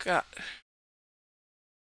check...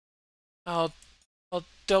 I'll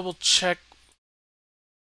double check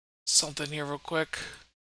something here real quick.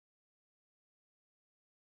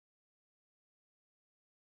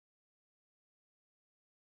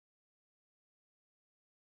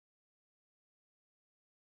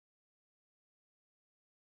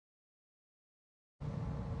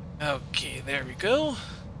 Okay, there we go.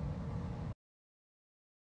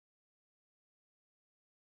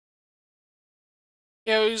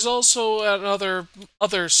 Yeah, he's also at other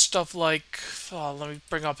stuff like... let me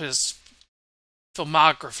bring up his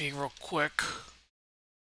filmography real quick.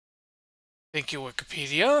 Thank you,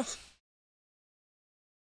 Wikipedia.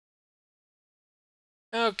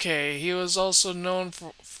 Okay, he was also known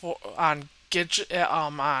for on the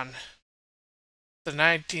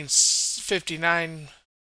 1959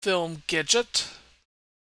 film Gidget.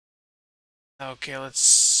 Okay,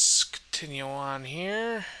 let's continue on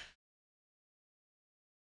here.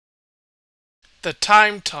 The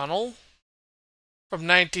Time Tunnel from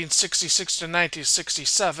 1966 to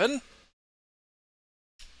 1967.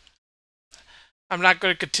 I'm not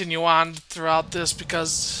going to continue on throughout this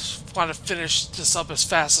because I want to finish this up as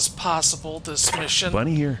fast as possible, this mission.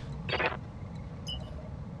 Bunny here.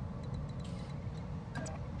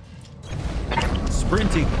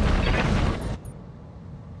 Sprinting.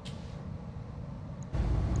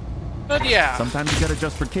 But yeah. Sometimes you gotta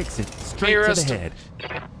just for kicks it straight to the head.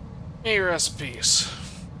 May you rest in peace.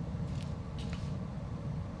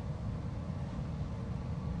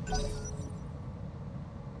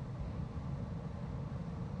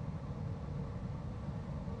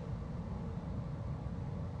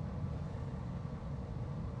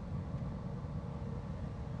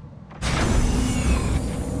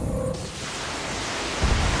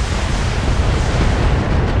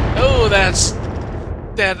 Oh, that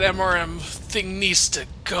MRM thing needs to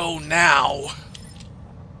go now.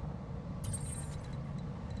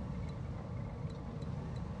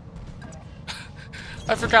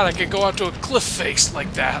 I forgot I could go out to a cliff face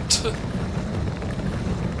like that.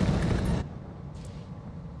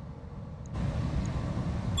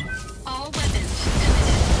 All weapons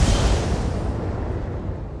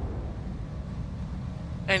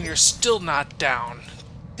And you're still not down.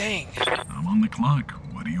 Dang. I'm on the clock.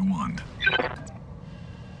 What do you want?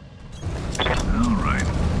 Alright,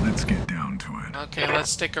 let's get down to it. Okay,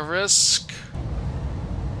 let's take a risk.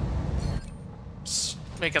 Let's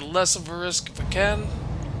make it less of a risk if we can.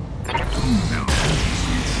 Now,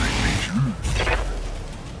 sweet citation.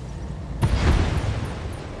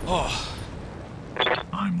 Oh.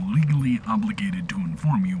 I'm legally obligated to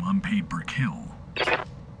inform you I'm paid per kill.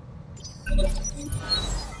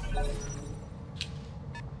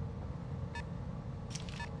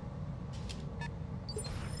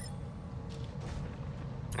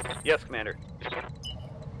 Commander.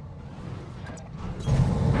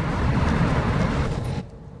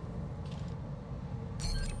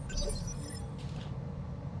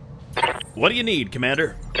 What do you need,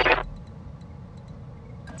 Commander?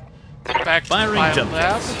 Back to the Firing pilot jump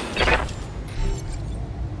lab. jets.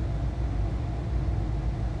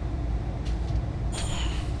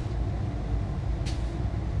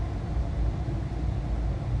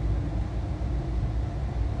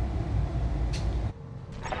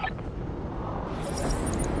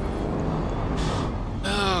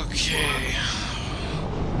 Okay.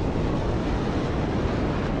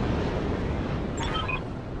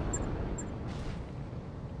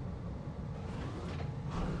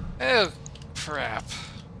 Oh, crap.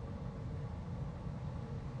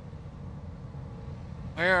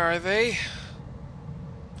 Where are they?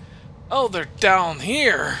 Oh, they're down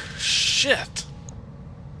here. Shit.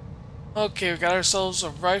 Okay, we got ourselves a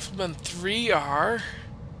Rifleman 3R,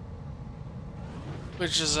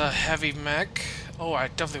 which is a heavy mech. Oh, I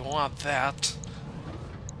definitely want that.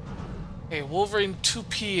 A Wolverine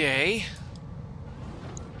 2PA.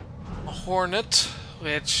 A Hornet,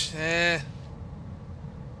 which, and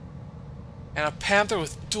a Panther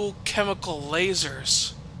with dual chemical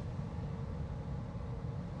lasers.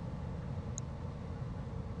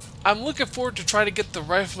 I'm looking forward to try to get the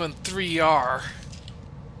Rifleman 3R.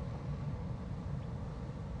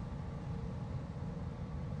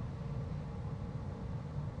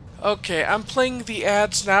 Okay, I'm playing the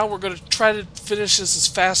ads now. We're going to try to finish this as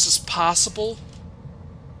fast as possible.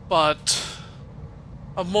 But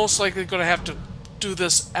I'm most likely going to have to do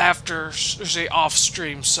this after, say, off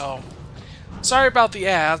stream, so sorry about the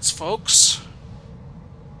ads, folks.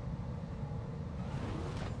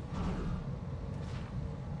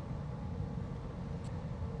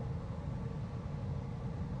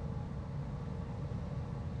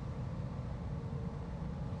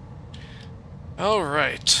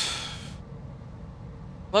 Alright.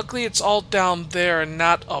 Luckily it's all down there and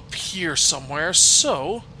not up here somewhere,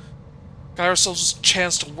 so got ourselves a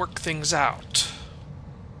chance to work things out.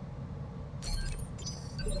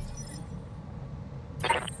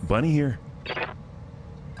 Bunny here.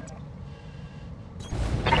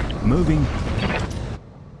 Moving.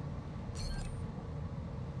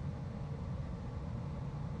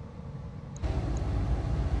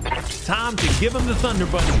 Time to give him the Thunder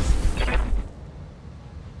Bunnies.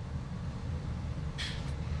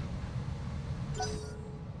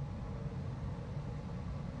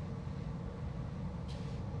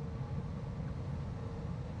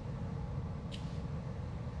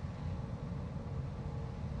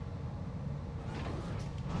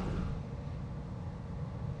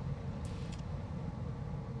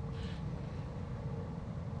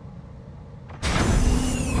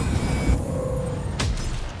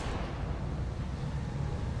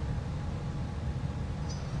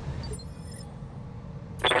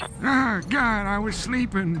 Ah, God, I was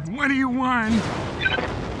sleeping. What do you want?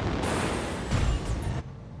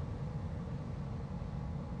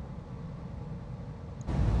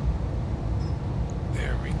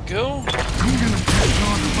 There we go. I'm gonna press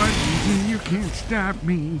all the buttons and you can't stop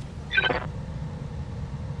me.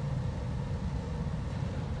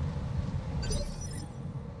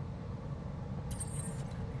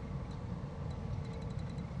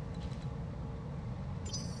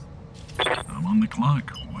 I'm on the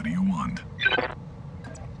clock. What do you want?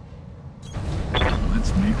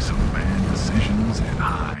 Let's make some bad decisions at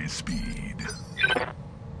high speed.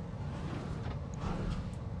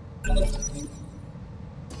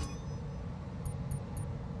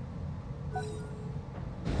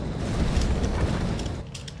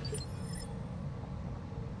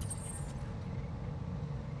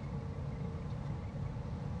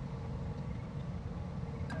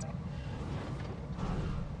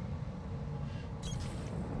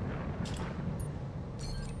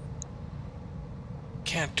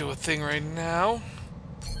 Can't do a thing right now.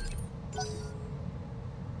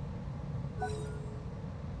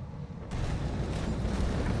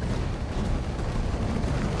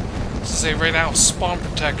 Say right now, spawn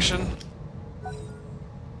protection.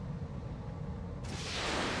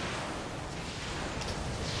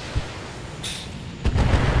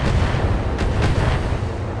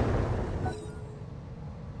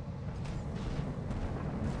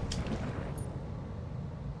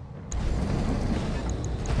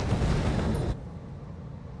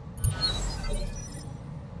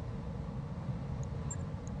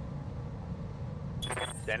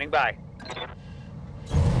 Standing by.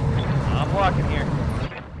 I'm walking here.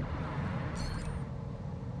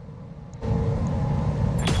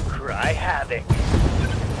 Cry havoc.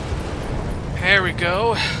 There we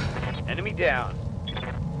go. Enemy down.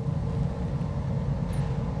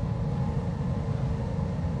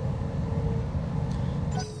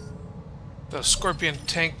 The Scorpion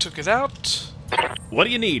tank took it out. What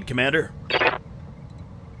do you need, Commander?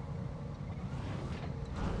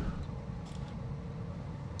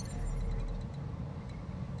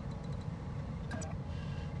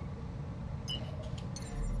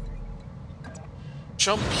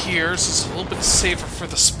 Jump here, so it's a little bit safer for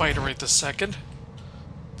the spider right this second.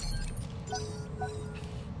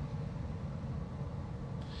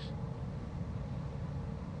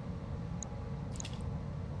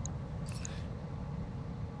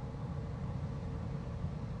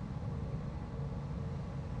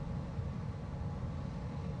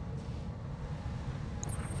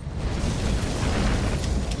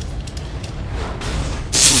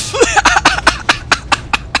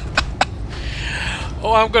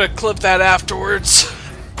 Oh, I'm gonna clip that afterwards.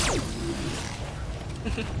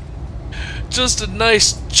 Just a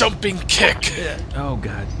nice jumping kick. Oh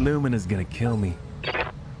god, Lumina's gonna kill me.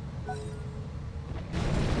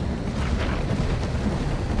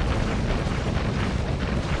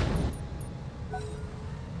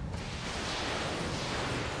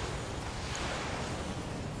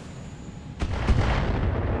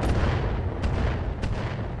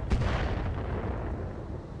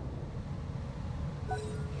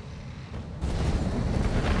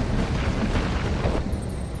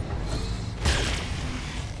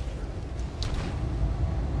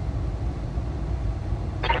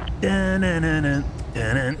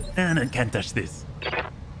 Can't touch this.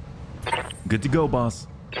 Good to go, boss.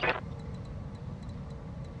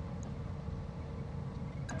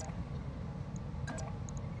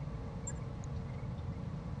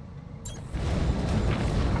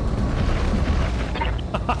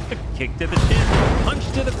 Kick to the chin,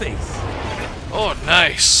 punch to the face. Oh,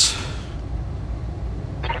 nice.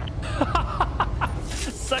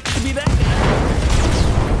 Sucks to be that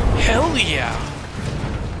guy. Hell yeah.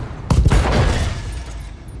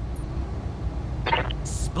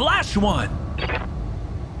 Splash one.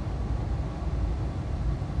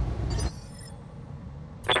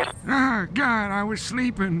 Ah, God, I was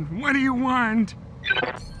sleeping. What do you want?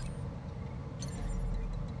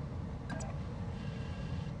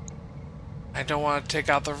 I don't want to take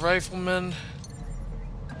out the rifleman.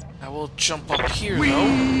 I will jump up here, Whee! though.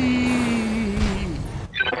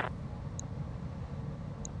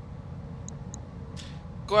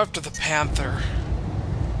 Go after the Panther.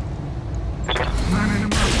 Lining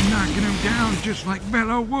him up, knocking him down just like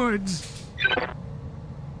Bello Woods.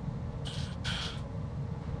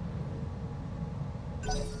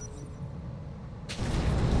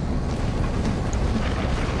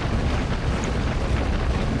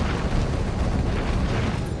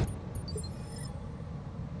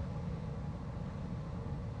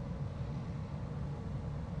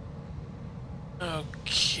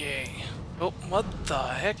 Okay. Oh, what the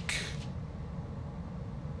heck?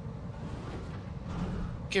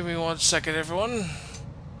 Give me 1 second, everyone.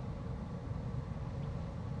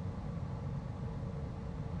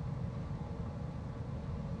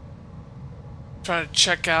 Trying to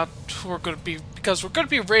check out who we're going to be, because we're going to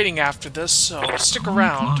be raiding after this, so stick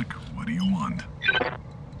around. Look, what do you want?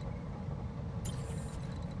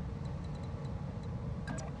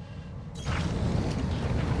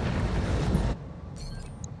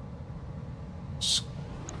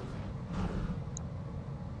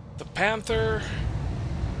 The Panther.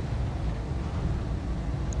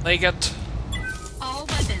 Leggett. All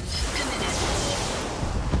weapons committed.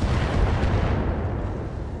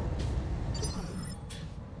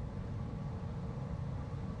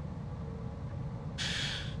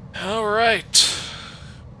 Alright.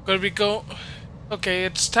 Gonna be Okay,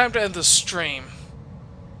 it's time to end the stream.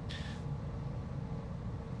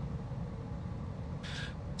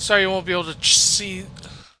 Sorry you won't be able to see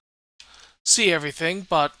everything,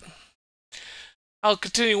 but I'll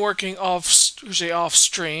continue working off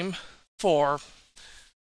stream for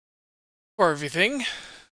everything.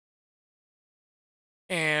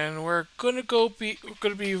 And we're gonna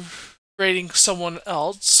be raiding someone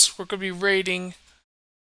else. We're gonna be raiding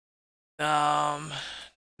not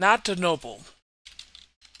to Noble.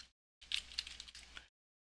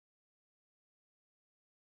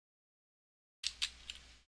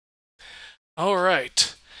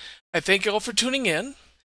 Alright. I thank you all for tuning in.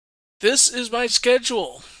 This is my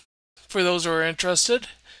schedule, for those who are interested.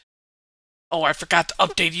 Oh, I forgot to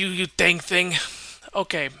update you, you dang thing.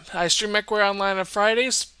 Okay, I stream MechWarrior Online on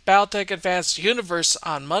Fridays, Battletech Advanced Universe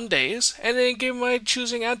on Mondays, and then Game of My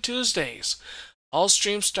Choosing on Tuesdays. All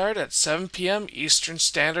streams start at 7 PM Eastern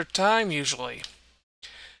Standard Time, usually.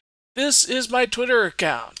 This is my Twitter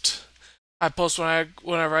account. I post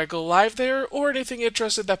whenever I go live there, or anything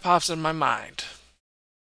interesting that pops in my mind.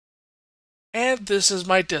 And this is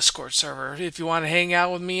my Discord server. If you want to hang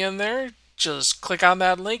out with me in there, just click on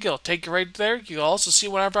that link. It'll take you right there. You'll also see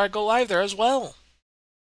whenever I go live there as well.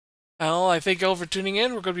 Well, I thank you all for tuning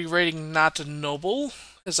in. We're going to be rating Not Noble,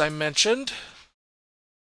 as I mentioned.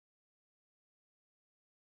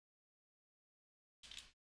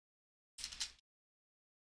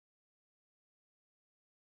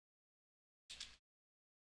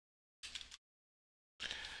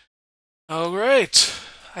 Alright.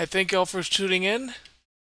 I thank you all for tuning in.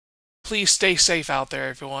 Please stay safe out there,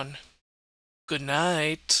 everyone. Good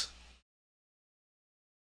night.